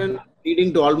calculation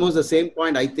leading to almost the same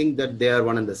point, I think that they are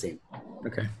one and the same.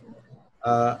 Okay.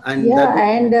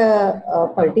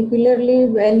 Particularly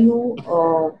when you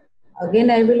again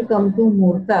I will come to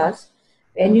Murtas.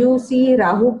 When you see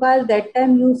Rahu Kal, that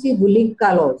time you see Gulik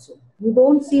Kal also. You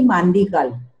don't see Mandi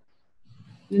Kal.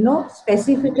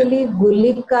 Specifically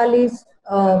Gulik Kal is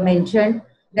mentioned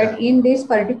that in this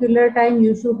particular time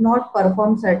you should not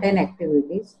perform certain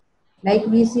activities, like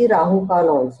we see Rahu Kal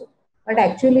also. But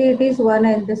actually it is one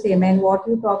and the same. And what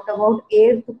you talked about,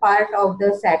 8th part of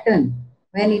the Saturn,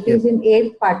 when it is in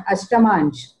 8th part,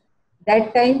 Ashtamansh,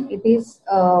 that time it is,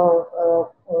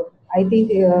 I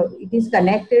think it is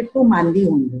connected to Mandi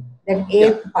only, that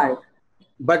 8th part.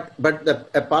 But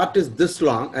a part is this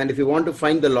long, and if you want to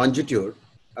find the longitude,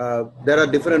 there are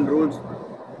different rules.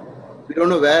 We don't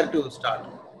know where to start,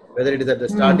 whether it is at the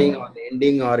starting or the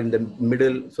ending or in the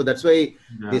middle. So that's why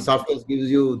the software gives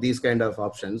you these kind of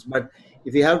options. But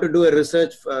if you have to do a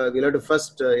research, we'll have to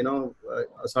first,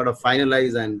 sort of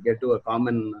finalize and get to a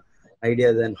common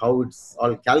idea then how it's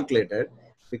all calculated,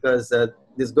 because this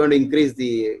is going to increase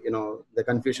the, the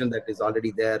confusion that is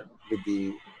already there with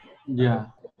the.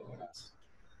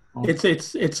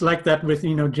 It's like that with,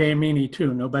 Jayamini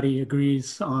too. Nobody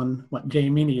agrees on what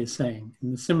Jayamini is saying.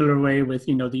 In a similar way with,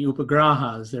 the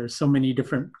Upagrahas, there are so many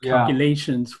different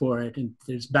calculations for it, and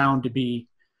there's bound to be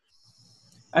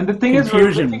And the thing confusion,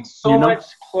 is, we're reading so much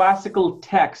classical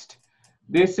text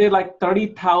they say like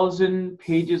 30,000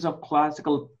 pages of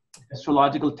classical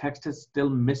astrological text is still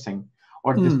missing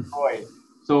or destroyed.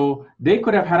 So they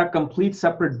could have had a complete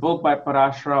separate book by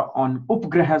Parashara on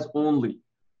Upagrahas only,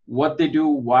 what they do,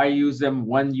 why use them,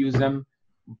 when use them,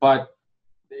 but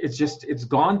it's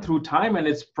gone through time, and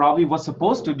it's probably was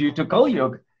supposed to due to Kali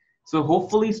Yuga. So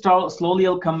hopefully slowly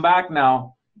it'll come back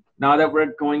now that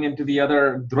we're going into the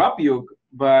other Dhrap Yuga.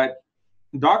 But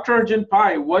Dr. Arjun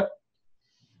Pai, what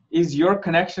is your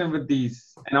connection with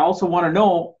these? And I also want to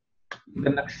know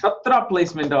the nakshatra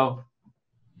placement of,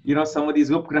 some of these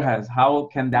Upagrahas. How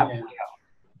can that play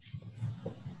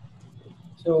out?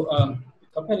 So,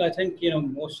 Kapil, I think,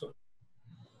 most of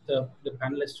the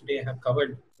panelists today have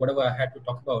covered whatever I had to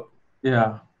talk about.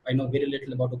 Yeah. I know very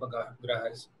little about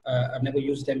Upagrahas. I've never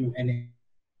used them in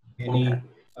any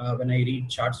when I read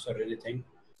charts or anything.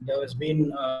 There has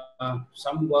been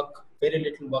some work, very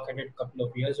little work I did a couple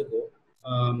of years ago.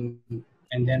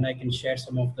 And then I can share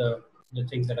some of the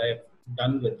things that I have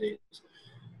done with these.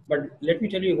 But let me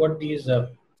tell you what these,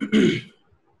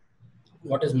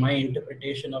 what is my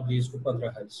interpretation of these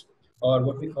Upagrahas, or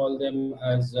what we call them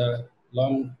as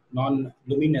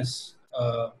non-luminous,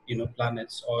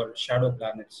 planets or shadow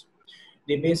planets.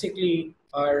 They basically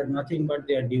are nothing but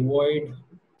they are devoid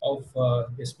of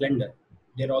the splendor.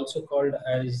 They're also called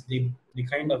as they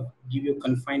kind of give you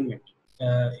confinement.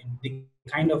 They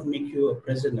kind of make you a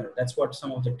prisoner. That's what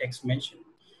some of the texts mention.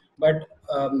 But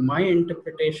my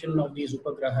interpretation of these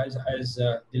Upagrahas, as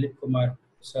Dilip Kumar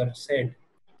sir said,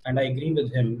 and I agree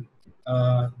with him,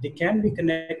 they can be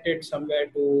connected somewhere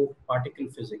to particle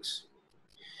physics.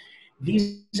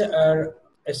 These are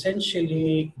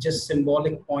essentially just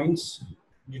symbolic points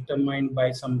determined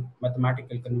by some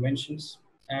mathematical conventions,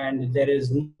 and there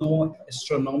is no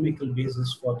astronomical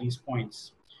basis for these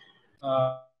points.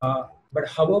 But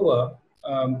however,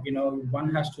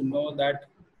 one has to know that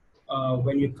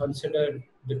when you consider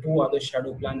the two other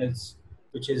shadow planets,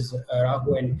 which is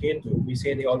Rahu and Ketu, we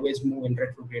say they always move in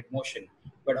retrograde motion.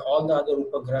 But all the other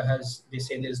Upagrahas, they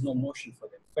say there's no motion for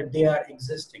them, but they are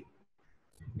existing.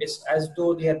 It's as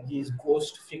though they are these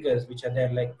ghost figures which are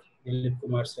there, like Dilip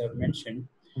Kumar sir mentioned.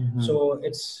 So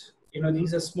it's,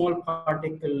 these are small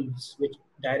particles which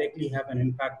directly have an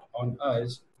impact on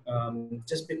us,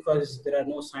 just because there are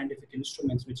no scientific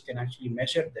instruments which can actually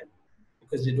measure them,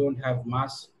 because they don't have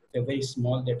mass. They're very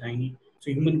small, they're tiny.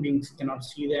 So human beings cannot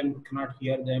see them, cannot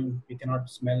hear them, we cannot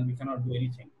smell, we cannot do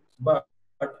anything. But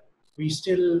we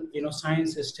still,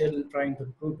 science is still trying to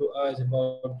prove to us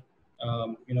about,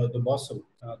 the bosom,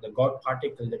 the God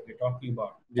particle that we're talking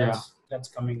about. That's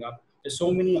coming up. There's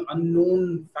so many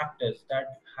unknown factors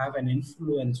that have an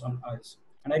influence on us.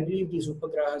 And I believe these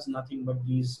Upagrahas are nothing but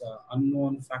these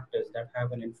unknown factors that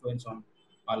have an influence on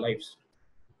our lives.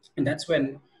 And that's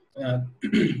when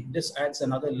this adds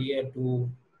another layer to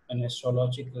an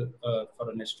astrological, for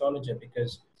an astrologer,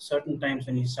 because certain times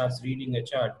when he starts reading a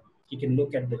chart, he can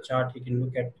look at the chart, he can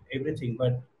look at everything,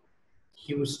 but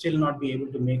he will still not be able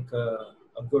to make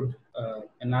a good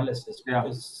analysis,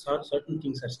 because certain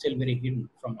things are still very hidden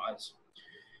from us.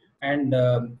 And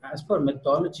as per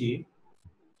mythology,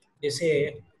 they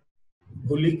say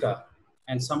Gulika,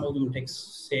 and some of them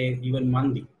texts say even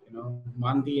Mandi.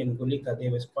 Mandi and Gulika, they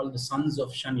were called the sons of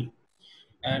Shani.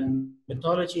 And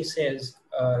mythology says,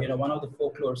 one of the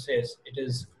folklore says it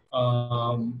is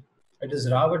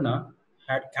Ravana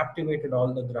had captivated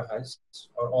all the grahas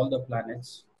or all the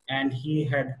planets, and he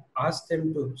had asked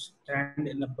them to stand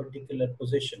in a particular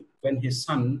position when his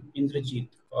son Indrajit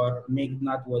or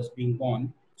Meghnad was being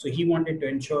born. So he wanted to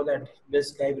ensure that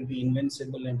this guy will be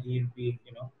invincible and he'll be,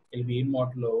 he'll be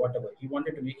immortal or whatever. He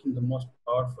wanted to make him the most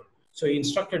powerful. So he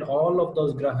instructed all of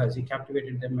those grahas, he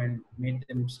captivated them and made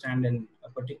them stand in a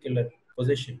particular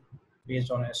position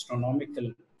based on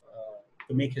astronomical,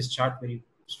 to make his chart very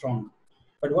strong.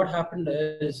 But what happened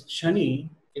is Shani,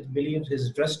 it believes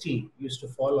his drashti used to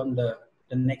fall on the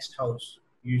next house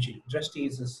usually. Drashti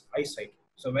is his eyesight.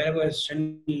 So wherever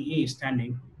Shani is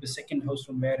standing, the second house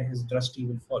from where his drashti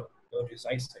will fall, or his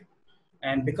eyesight.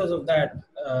 And because of that,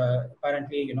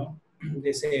 apparently,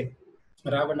 they say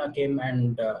Ravana came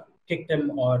and kicked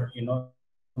him, or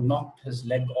knocked his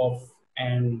leg off,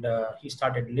 and he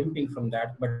started limping from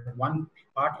that. But one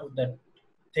part of that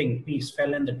piece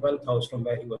fell in the 12th house from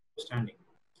where he was standing,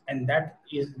 and that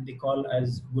is they call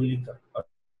as Gulika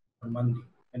or Mandi.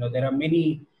 There are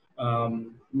many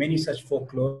such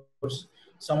folklores.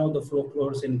 Some of the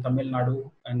folklores in Tamil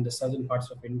Nadu and the southern parts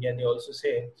of India, they also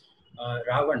say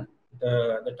Ravan,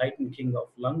 the Titan king of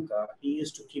Lanka, he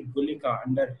used to keep Gulika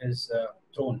under his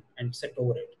throne and sit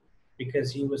over it,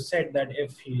 because he was said that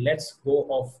if he lets go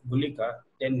of Gulika,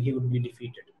 then he would be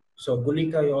defeated. So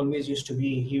Gulika always used to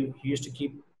be, he used to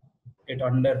keep it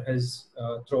under his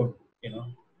throne,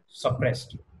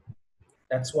 suppressed.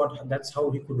 That's how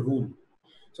he could rule.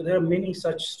 So there are many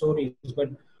such stories,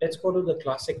 but let's go to the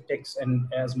classic texts. And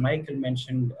as Michael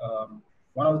mentioned,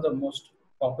 one of the most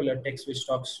popular texts which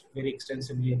talks very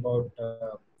extensively about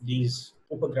these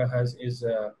Upagrahas is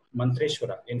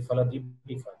Mantreshwara in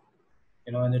Faladipika.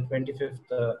 In the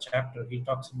 25th chapter, he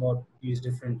talks about these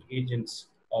different agents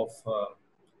of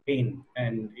pain,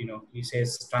 and he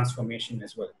says transformation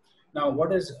as well. Now,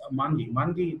 what is Mandi?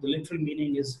 Mandi, the literal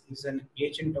meaning is an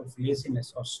agent of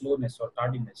laziness or slowness or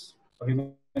tardiness, or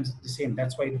even the same.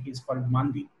 That's why he's called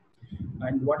Mandi.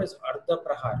 And what is Ardha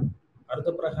Prahar?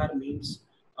 Ardha Prahar means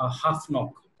a half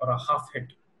knock or a half hit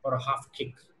or a half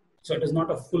kick. So it is not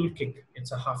a full kick,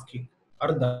 it's a half kick.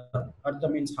 Ardha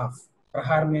means half.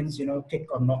 Prahar means, kick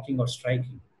or knocking or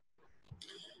striking.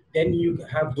 Then you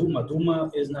have Dhooma.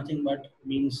 Dhooma is nothing but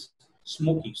means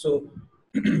smoky. So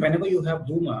whenever you have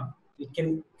Dhooma, it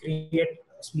can create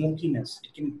smokiness.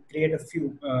 It can create a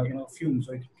few, fumes,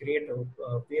 or it can create a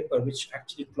vapor which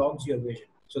actually clogs your vision.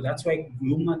 So that's why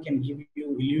Dhooma can give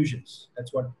you illusions.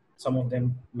 That's what some of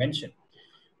them mention.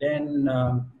 Then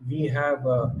we have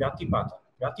Vyatipata.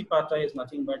 Vyatipata is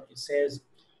nothing but, it says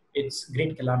it's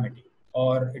great calamity,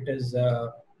 or it is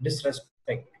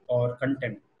disrespect or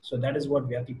contempt. So that is what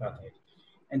Vyatipata is.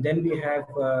 And then we have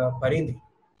Paridhi.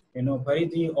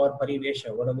 Paridhi or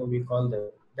Parivesha, whatever we call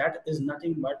them. That is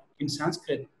nothing but, in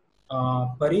Sanskrit,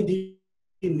 Paridhi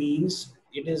means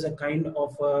it is a kind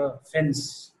of a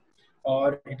fence,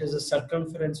 or it is a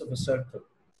circumference of a circle,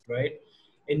 right?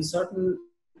 In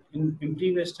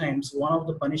previous times, one of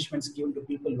the punishments given to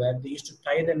people were they used to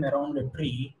tie them around a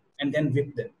tree and then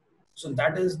whip them. So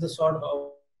that is the sort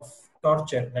of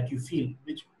torture that you feel,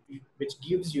 which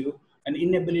gives you an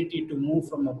inability to move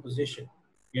from a position.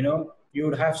 You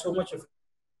would have so much of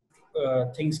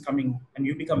things coming, and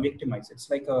you become victimized. It's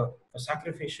like a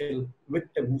sacrificial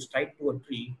victim who's tied to a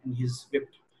tree and he's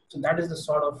whipped. So that is the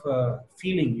sort of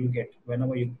feeling you get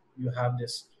whenever you have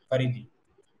this Paridhi.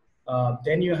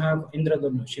 Then you have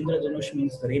Indradhanush. Indradhanush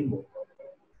means the rainbow,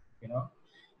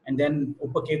 and then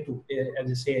Upaketu, as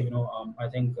I say, I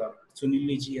think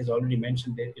Sunil ji has already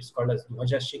mentioned that it's called as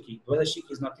Dhwajashiki.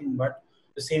 Dhwajashiki is nothing but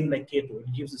the same like Ketu.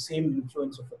 It gives the same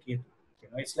influence of a Ketu.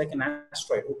 It's like an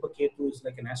asteroid. Upaketu is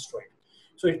like an asteroid.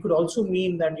 So it could also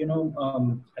mean that,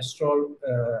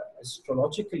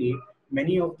 astrologically,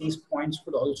 many of these points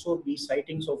could also be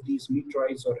sightings of these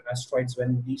meteoroids or asteroids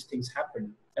when these things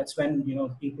happen. That's when,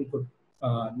 people could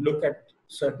look at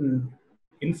certain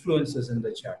influences in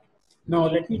the chart. Now,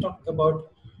 let me talk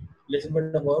about a little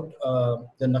bit about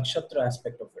the nakshatra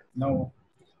aspect of it. Now,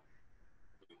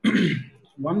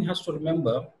 one has to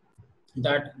remember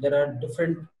that there are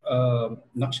different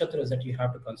nakshatras that you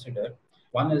have to consider.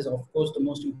 One is, of course, the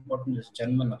most important is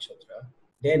Janma Nakshatra.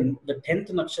 Then the 10th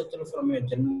nakshatra from your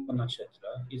Janma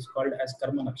Nakshatra is called as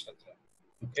Karma Nakshatra.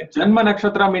 Okay. Janma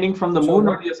Nakshatra meaning from the moon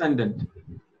or the ascendant?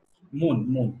 Moon.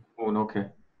 Moon,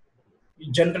 okay.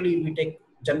 Generally, we take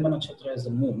Janma Nakshatra as the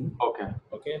moon. Okay.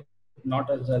 Not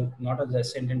as the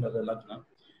ascendant or the Lagna.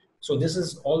 So this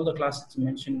is all the classics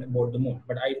mentioned about the moon.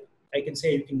 But I can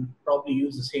say you can probably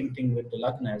use the same thing with the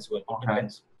Lagna as well. It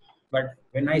depends. But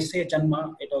when I say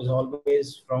Janma, it was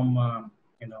always from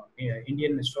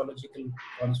Indian astrological.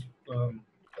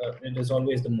 It is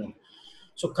always the moon.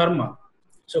 So Karma.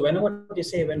 So whenever they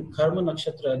say when Karma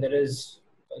Nakshatra, there is,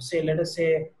 let us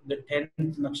say the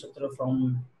 10th Nakshatra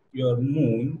from your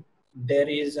moon, there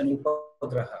is an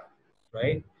Upagraha,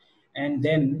 right? And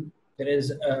then there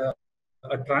is a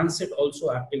transit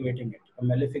also activating it, a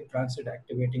malefic transit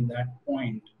activating that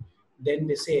point. Then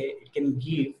they say it can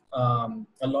give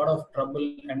a lot of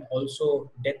trouble and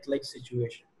also death-like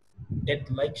situation. It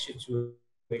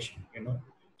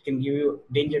can give you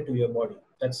danger to your body.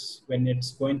 That's when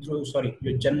it's going through,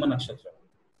 your Janma Nakshatra.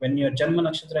 When your Janma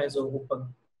Nakshatra has a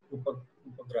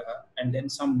Upagraha and then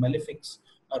some malefics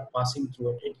are passing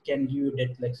through it, it can give you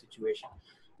death-like situation.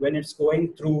 When it's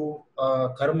going through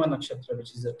Karma Nakshatra,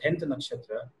 which is the 10th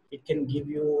Nakshatra, it can give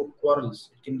you quarrels,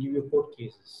 it can give you court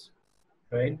cases,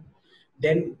 right?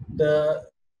 Then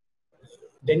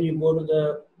you go to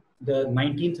the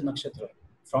 19th Nakshatra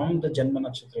from the Janma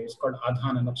Nakshatra. It's called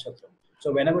Adhana Nakshatra.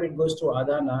 So whenever it goes to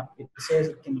Adhana, it says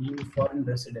it can give you foreign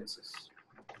residences.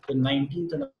 The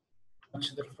 19th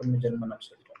Nakshatra from the Janma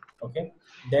Nakshatra. Okay.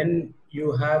 Then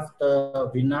you have the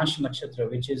Vinash Nakshatra,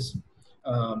 which is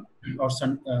or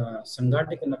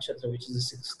Sangatika Nakshatra, which is the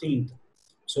 16th.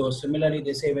 So similarly,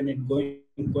 they say when it going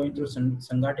through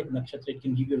Sangatika Nakshatra, it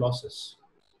can give you losses.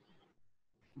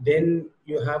 Then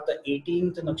you have the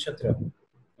 18th Nakshatra.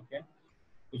 Okay.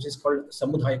 which is called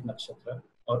Samudhayak Nakshatra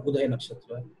or Udaya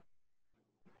Nakshatra.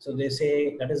 So they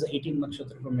say that is the 18th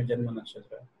nakshatra from your Janma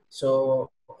nakshatra. So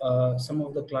some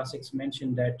of the classics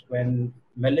mention that when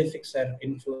malefics are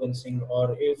influencing,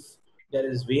 or if there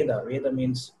is Veda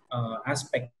means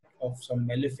aspect of some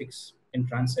malefics in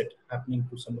transit happening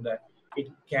to Samudaya, it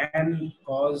can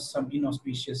cause some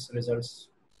inauspicious results.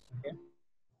 Okay.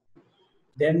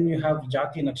 Then you have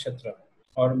Jati Nakshatra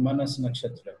or Manas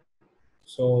Nakshatra.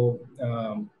 So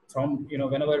from,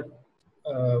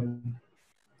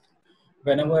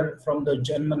 whenever from the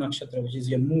Janma Nakshatra, which is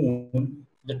your moon,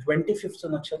 the 25th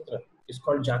Nakshatra is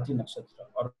called Jati Nakshatra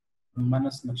or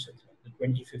Manas Nakshatra, the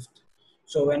 25th.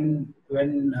 So when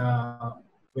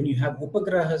you have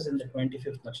Upagrahas in the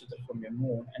 25th Nakshatra from your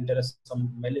moon and there are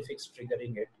some malefics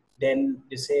triggering it, then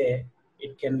they say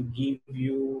it can give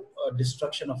you a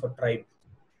destruction of a tribe,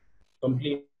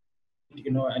 complete,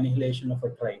 annihilation of a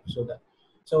tribe.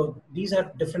 So these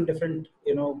are different,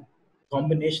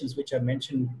 combinations which are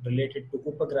mentioned related to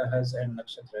Upagrahas and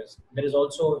Nakshatras. There is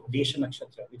also Desha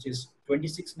Nakshatra, which is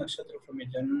 26th Nakshatra from your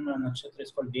Janma Nakshatra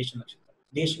is called Desha Nakshatra.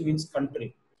 Desha means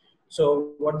country.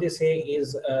 So what they say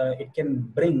is it can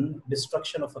bring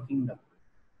destruction of a kingdom.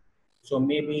 So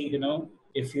maybe,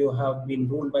 if you have been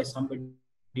ruled by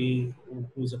somebody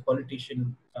who's a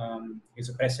politician, is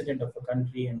a president of a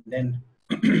country, and then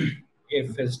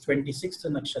if his 26th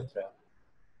Nakshatra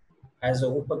as a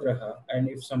Upagraha, and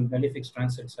if some malefic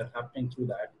transits are happening through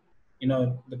that,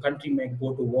 the country may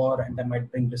go to war and that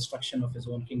might bring destruction of his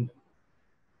own kingdom.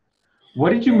 What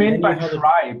did you mean by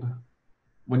tribe?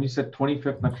 When you said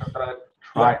 25th nakshatra,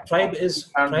 tribe? Yeah, tribe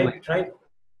is tribe.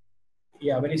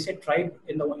 Yeah, when you say tribe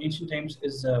in the ancient times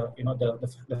is the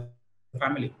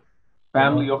family.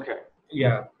 Family, okay.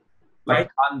 Yeah. Like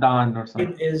Khandan or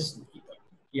something.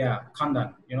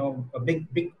 Khandan. A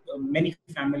big many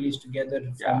families together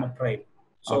form a tribe.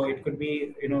 So it could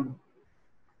be,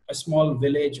 a small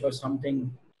village or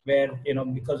something where,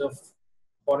 because of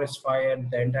forest fire,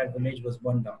 the entire village was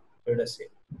burned down, let us say.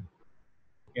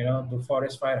 The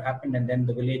forest fire happened, and then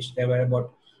the village, there were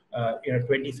about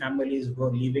 20 families who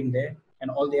were living there, and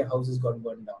all their houses got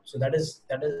burned down. So that is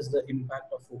the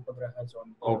impact of Upagrahas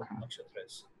on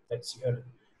nakshatras. That's your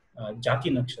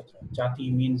Jati Nakshatra.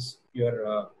 Jati means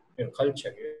your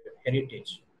culture, your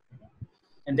heritage.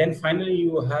 And then finally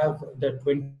you have the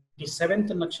 27th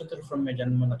nakshatra from your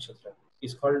Janma nakshatra.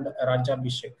 It's called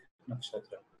Rajabhishek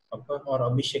Nakshatra or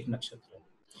Abhishek Nakshatra.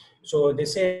 So they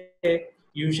say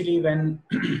usually when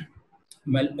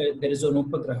there is an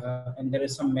Upagraha and there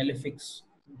is some malefics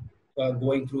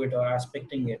going through it or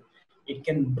aspecting it, it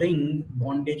can bring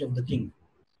bondage of the king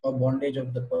or bondage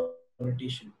of the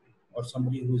politician or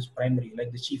somebody who is primary,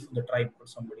 like the chief of the tribe or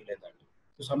somebody like that.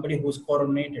 So somebody who is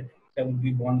coronated, there would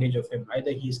be bondage of him.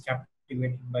 Either he is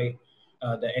captivated by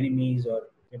the enemies or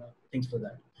things like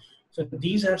that. So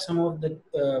these are some of the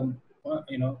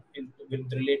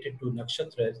related to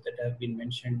nakshatras that have been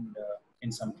mentioned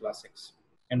in some classics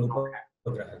and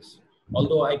Upagrahas.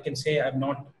 Although I can say I've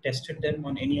not tested them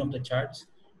on any of the charts,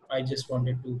 I just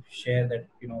wanted to share that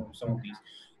some of these.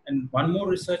 And one more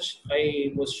research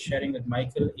I was sharing with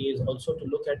Michael is also to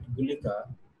look at Gulika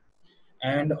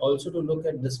and also to look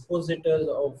at dispositors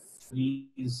of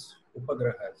these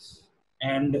Upagrahas.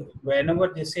 And whenever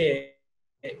they say,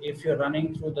 if you're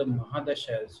running through the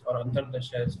Mahadashas or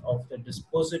Antardashas of the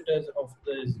dispositors of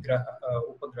the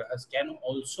Upagrahas can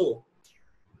also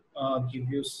give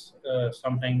you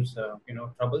sometimes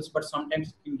troubles, but sometimes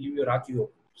it can give you Rajyog.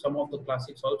 Some of the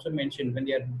classics also mention when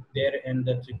they are there in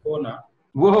the Trikona.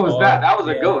 What was that? That was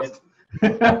a ghost.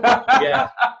 Yeah.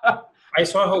 I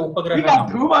saw her Upagraha. You got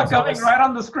Dhooma coming right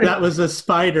on the screen. That was a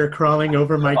spider crawling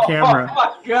over my camera. Oh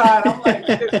my God. I'm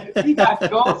like, he got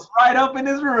ghosts right up in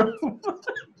his room.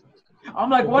 I'm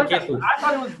like, what? I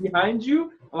thought it was behind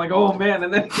you. I'm like, oh man.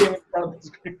 And then it came in front of the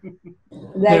screen.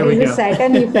 That is a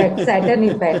Saturn effect. Saturn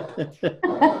effect.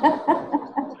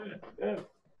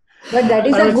 But that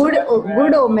is a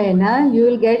good omen, huh? You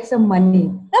will get some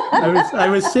money. I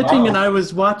was sitting and I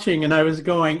was watching and I was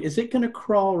going, is it going to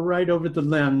crawl right over the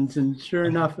lens? And sure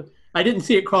enough, I didn't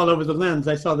see it crawl over the lens.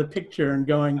 I saw the picture and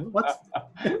going, what's...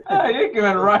 It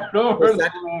went right over the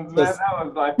lens, man. That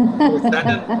was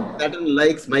like... Saturn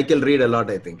likes Michael Reed a lot,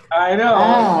 I think. I know.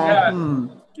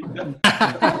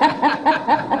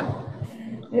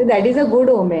 That is a good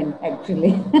omen,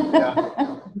 actually.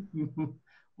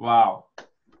 Wow.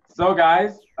 So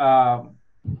guys,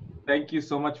 thank you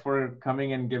so much for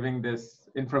coming and giving this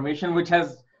information, which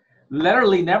has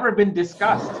literally never been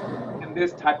discussed in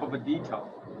this type of a detail.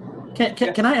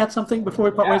 Can I add something before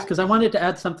we part ways? Because I wanted to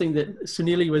add something that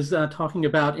Sunili was talking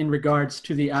about in regards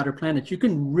to the outer planets. You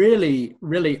can really,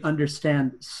 really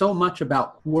understand so much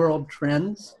about world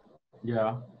trends.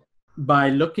 Yeah. By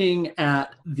looking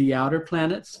at the outer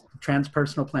planets,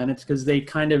 transpersonal planets, because they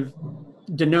kind of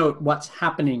denote what's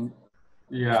happening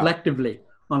collectively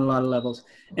on a lot of levels,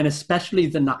 and especially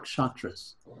the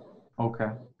nakshatras. Okay.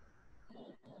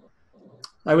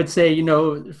 I would say, you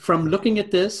know, from looking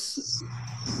at this,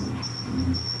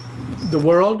 the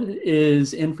world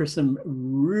is in for some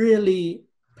really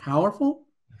powerful,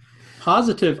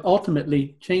 positive,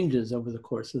 ultimately, changes over the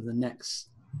course of the next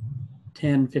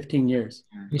 10, 15 years.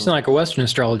 You sound like a Western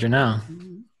astrologer now.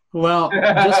 Well,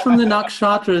 just from the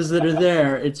nakshatras that are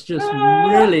there, it's just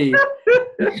really,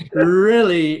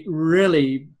 really,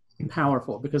 really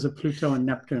powerful because of Pluto and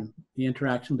Neptune, the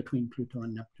interaction between Pluto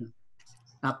and Neptune.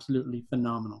 Absolutely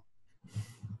phenomenal.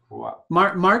 Wow.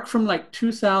 Mark from like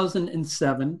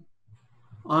 2007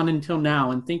 on until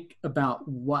now and think about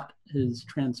what has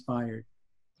transpired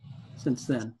since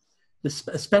then,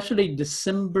 especially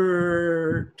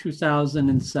December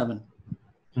 2007.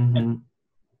 Mm-hmm.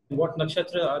 What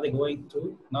nakshatra are they going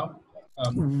through now?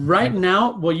 Right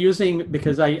now, we're using,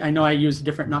 because I know I use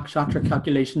different nakshatra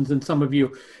calculations than some of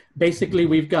you. Basically,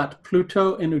 we've got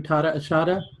Pluto in Uttara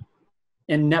Ashada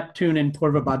and Neptune in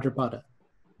Purva Bhadrapada.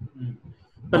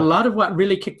 But a lot of what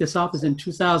really kicked this off is in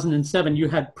 2007, you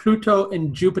had Pluto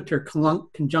and Jupiter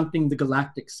conjuncting the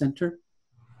galactic center.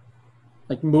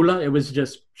 Like Mula, it was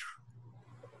just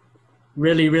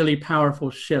really, really powerful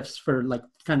shifts for like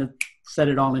kind of set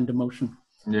it all into motion.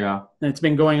 Yeah. And it's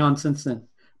been going on since then.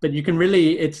 But you can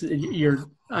really,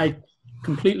 I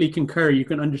completely concur. You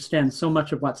can understand so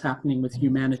much of what's happening with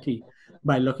humanity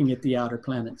by looking at the outer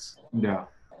planets. Yeah,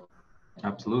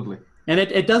 absolutely. And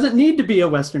it doesn't need to be a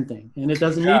Western thing, and it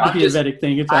doesn't need to be a Vedic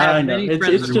thing. I know.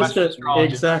 It's just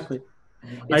exactly.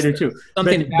 I do too.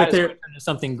 Something bad is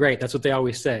something great. That's what they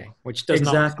always say, which doesn't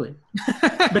exactly.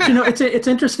 But you know, it's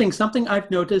interesting. Something I've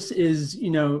noticed is,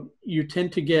 you know, you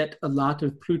tend to get a lot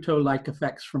of Pluto-like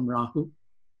effects from Rahu.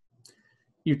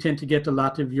 You tend to get a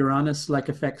lot of Uranus-like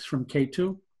effects from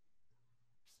Ketu,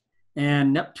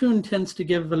 and Neptune tends to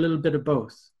give a little bit of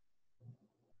both.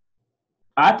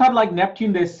 I thought like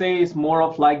Neptune, they say, is more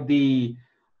of like the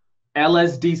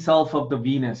LSD self of the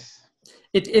Venus.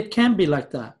 It can be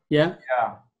like that, yeah.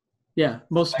 Yeah. Yeah,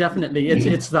 most definitely.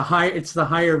 It's the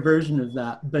higher version of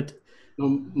that. But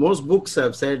most books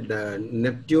have said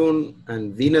Neptune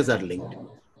and Venus are linked.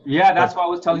 Yeah, that's why I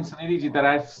was telling Sunidhi that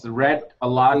I've read a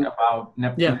lot about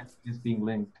Neptune and Venus being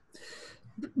linked.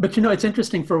 But you know, it's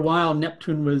interesting. For a while,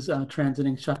 Neptune was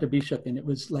transiting Shatabishak, and it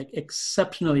was like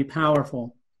exceptionally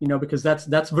powerful. You know, because that's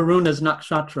Varuna's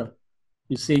nakshatra.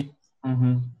 You see.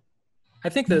 Mm-hmm. I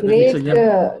think that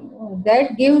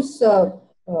that gives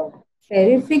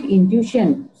terrific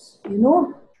intuition. You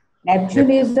know, Neptune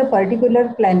is the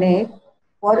particular planet.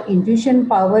 For intuition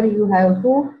power, you have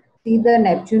to see the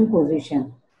Neptune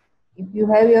position. If you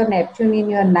have your Neptune in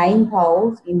your 9th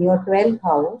house, in your 12th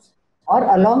house, or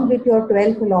along with your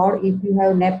 12th lord, if you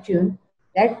have Neptune,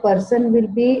 that person will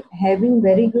be having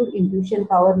very good intuition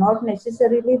power. Not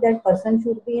necessarily that person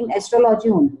should be in astrology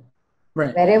only.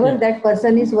 Right. Wherever that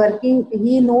person is working,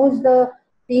 he knows the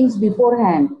things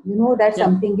beforehand. You know that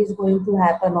something is going to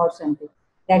happen or something.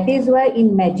 That is why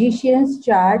in magician's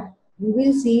chart, you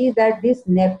will see that this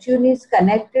Neptune is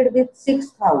connected with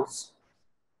 6th house.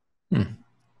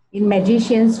 In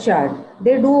magician's chart,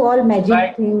 they do all magic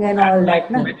like, thing and all like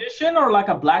that. Magician or like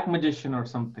a black magician or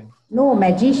something? No,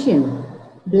 magician.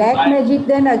 Black magic,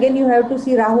 then again you have to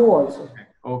see Rahu also.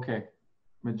 Okay.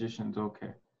 Magicians,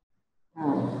 okay.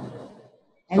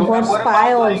 And so for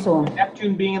spy also.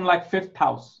 Neptune being in like 5th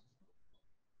house.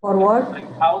 For what?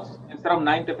 9th house instead of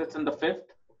 9th if it's in the 5th.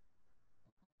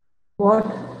 What?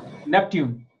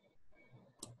 Neptune.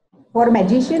 For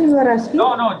magician you are asking?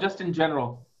 No, just in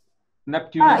general.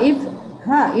 Neptune.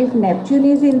 If Neptune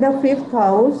is in the 5th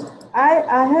house,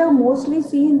 I have mostly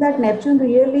seen that Neptune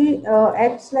really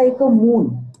acts like a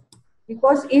moon.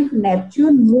 Because if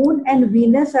Neptune, moon and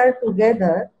Venus are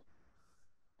together,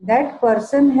 that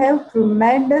person have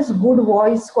tremendous good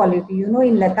voice quality. You know,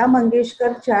 in Lata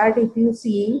Mangeshkar chart, if you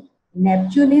see,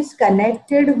 Neptune is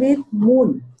connected with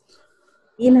moon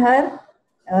in her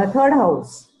 3rd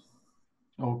house.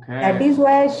 Okay. That is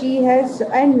why she has,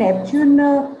 and Neptune,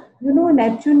 you know,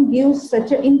 Neptune gives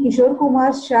such a, in Kishore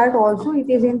Kumar's chart also, it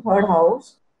is in 3rd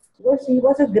house. Because he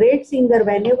was a great singer.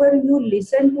 Whenever you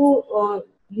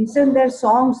listen their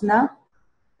songs, na,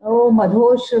 oh,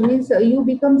 Madhosh, means you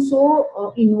become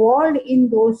so involved in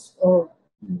those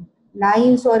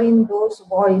lines or in those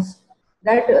voice.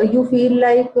 that you feel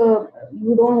like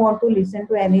you don't want to listen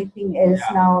to anything else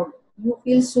now. You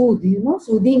feel soothed,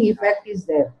 soothing effect is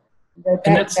there.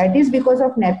 That is because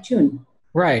of Neptune.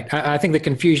 Right. I think the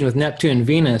confusion with Neptune and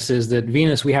Venus is that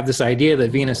Venus, we have this idea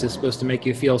that Venus is supposed to make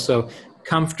you feel so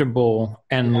comfortable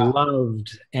and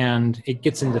loved, and it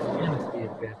gets into fantasy a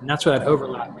bit. And that's where that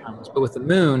overlap comes. But with the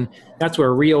moon, that's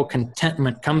where real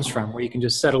contentment comes from, where you can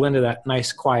just settle into that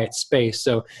nice, quiet space.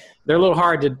 So they're a little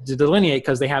hard to delineate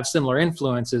because they have similar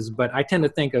influences, but I tend to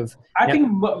think of... I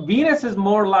think Venus is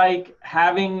more like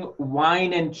having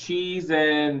wine and cheese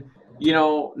and,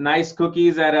 nice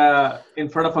cookies in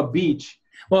front of a beach.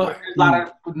 Well, there's a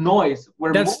lot of noise.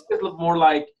 Where Moon is more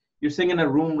like you're sitting in a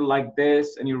room like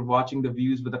this and you're watching the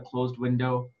views with a closed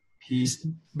window. Peace.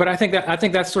 But I think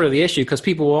that's sort of the issue, because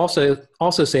people will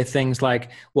also say things like,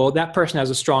 well, that person has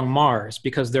a strong Mars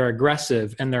because they're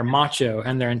aggressive and they're macho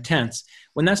and they're intense.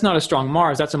 When that's not a strong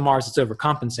Mars, that's a Mars that's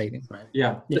overcompensating. Right?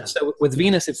 Yeah. So with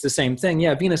Venus, it's the same thing.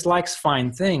 Yeah, Venus likes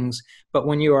fine things, but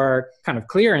when you are kind of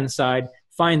clear inside,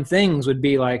 fine things would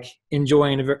be like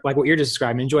enjoying, like what you're just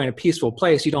describing, enjoying a peaceful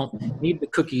place. You don't need the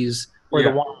cookies or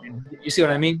the wine. You see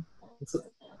what I mean?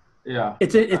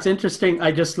 It's interesting.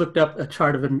 I just looked up a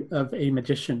chart of a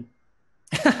magician.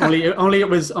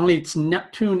 It's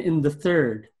Neptune in the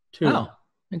third too. Oh,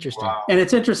 interesting. Wow. And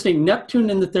it's interesting. Neptune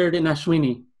in the third in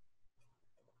Ashwini,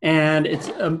 and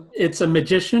it's a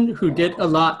magician who did a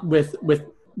lot with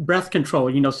breath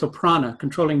control. So prana,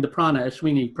 controlling the prana,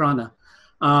 Ashwini prana.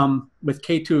 With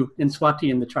Ketu in Swati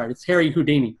in the chart. It's Harry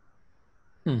Houdini.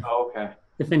 Oh, okay.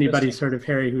 If anybody's heard of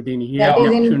Harry Houdini, he had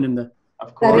Neptune in the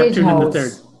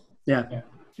third.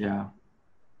 Yeah.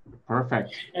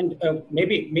 Perfect. And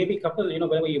maybe Kapil,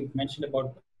 whenever you mentioned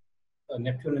about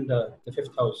Neptune in the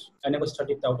fifth house, I never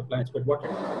studied the outer planets, but what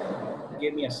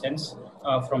gave me a sense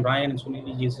from Ryan and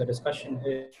Sunili's discussion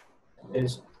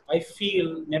is I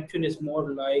feel Neptune is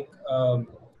more like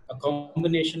a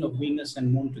combination of Venus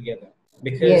and Moon together.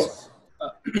 Because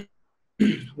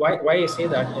why I say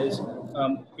that is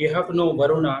you have to know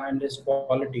Varuna and his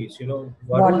qualities.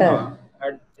 Varuna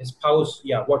had his spouse,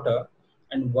 water,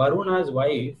 and Varuna's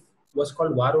wife was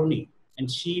called Varuni,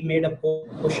 and she made a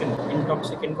potion,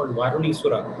 intoxicant called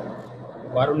Varunisura.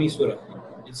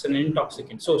 It's an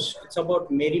intoxicant. So it's about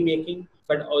merrymaking,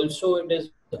 but also it is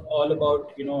all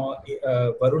about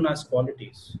Varuna's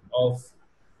qualities of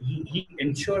he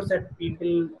ensures that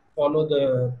people follow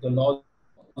the laws,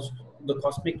 the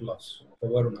cosmic laws of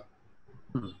Varuna.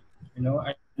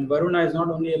 And Varuna is not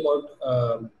only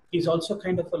about he's also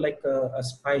kind of like a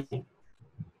spy,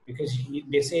 because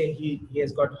they say he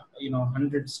has got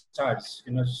 100 stars,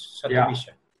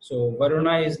 Shatabisha. So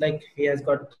Varuna is like he has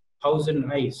got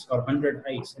 1,000 eyes or 100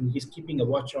 eyes, and he's keeping a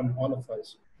watch on all of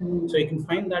us. So you can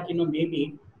find that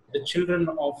maybe the children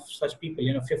of such people,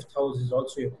 fifth house is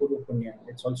also your Purva Punya.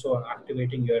 It's also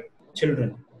activating your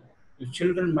children. The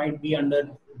children might be under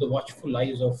the watchful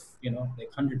eyes of like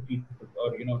 100 people,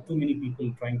 or too many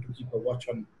people trying to keep a watch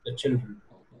on the children.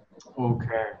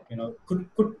 Okay. Could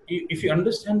if you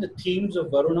understand the themes of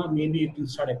Varuna, maybe you can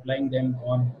start applying them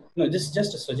on. Just a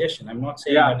suggestion. I'm not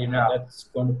saying that that's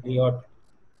going to play out,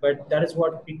 but that is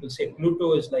what people say.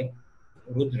 Pluto is like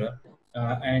Rudra,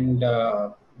 and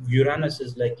Uranus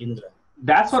is like Indra.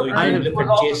 That's what I was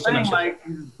also saying, Nashatra. like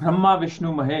Brahma,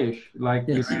 Vishnu, Mahesh, like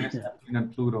Uranus, Neptune,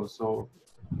 and Pluto. So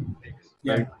makes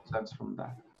very good sense from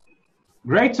that.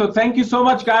 Great. So thank you so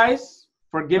much, guys,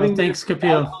 for giving thanks,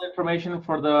 Kapiel. Information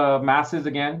for the masses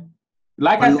again.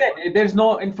 Like I said, there's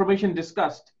no information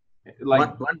discussed.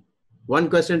 Like one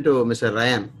question to Mr.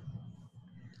 Ryan.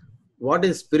 What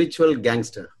is spiritual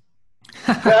gangster?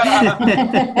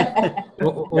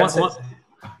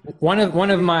 One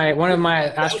of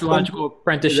my astrological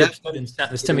apprenticeship students sent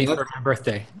this to me for my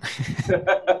birthday.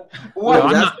 What do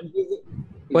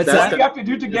you have to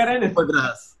do to get in it?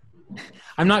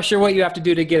 I'm not sure what you have to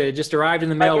do to get it. It just arrived in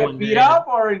the mail one day. Beat up,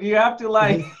 or do you have to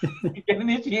get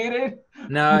initiated?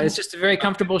 No, it's just a very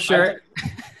comfortable shirt.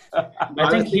 I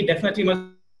think he definitely must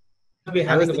be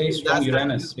having a very strong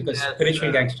Uranus, because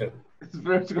spiritual gangster.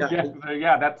 Spiritual gangster,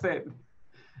 yeah, that's it.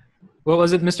 What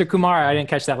was it, Mr. Kumar? I didn't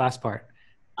catch that last part.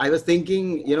 I was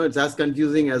thinking, it's as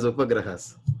confusing as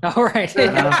Upagrahas. All right.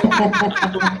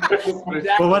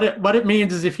 Well, what it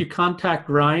means is if you contact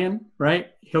Ryan,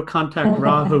 right, he'll contact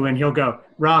Rahu and he'll go,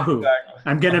 Rahu,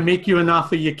 I'm going to make you an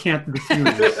offer you can't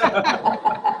refuse.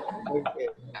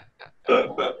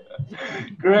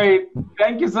 Great.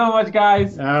 Thank you so much,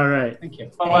 guys. All right. Thank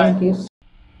you. Bye-bye. Thank you.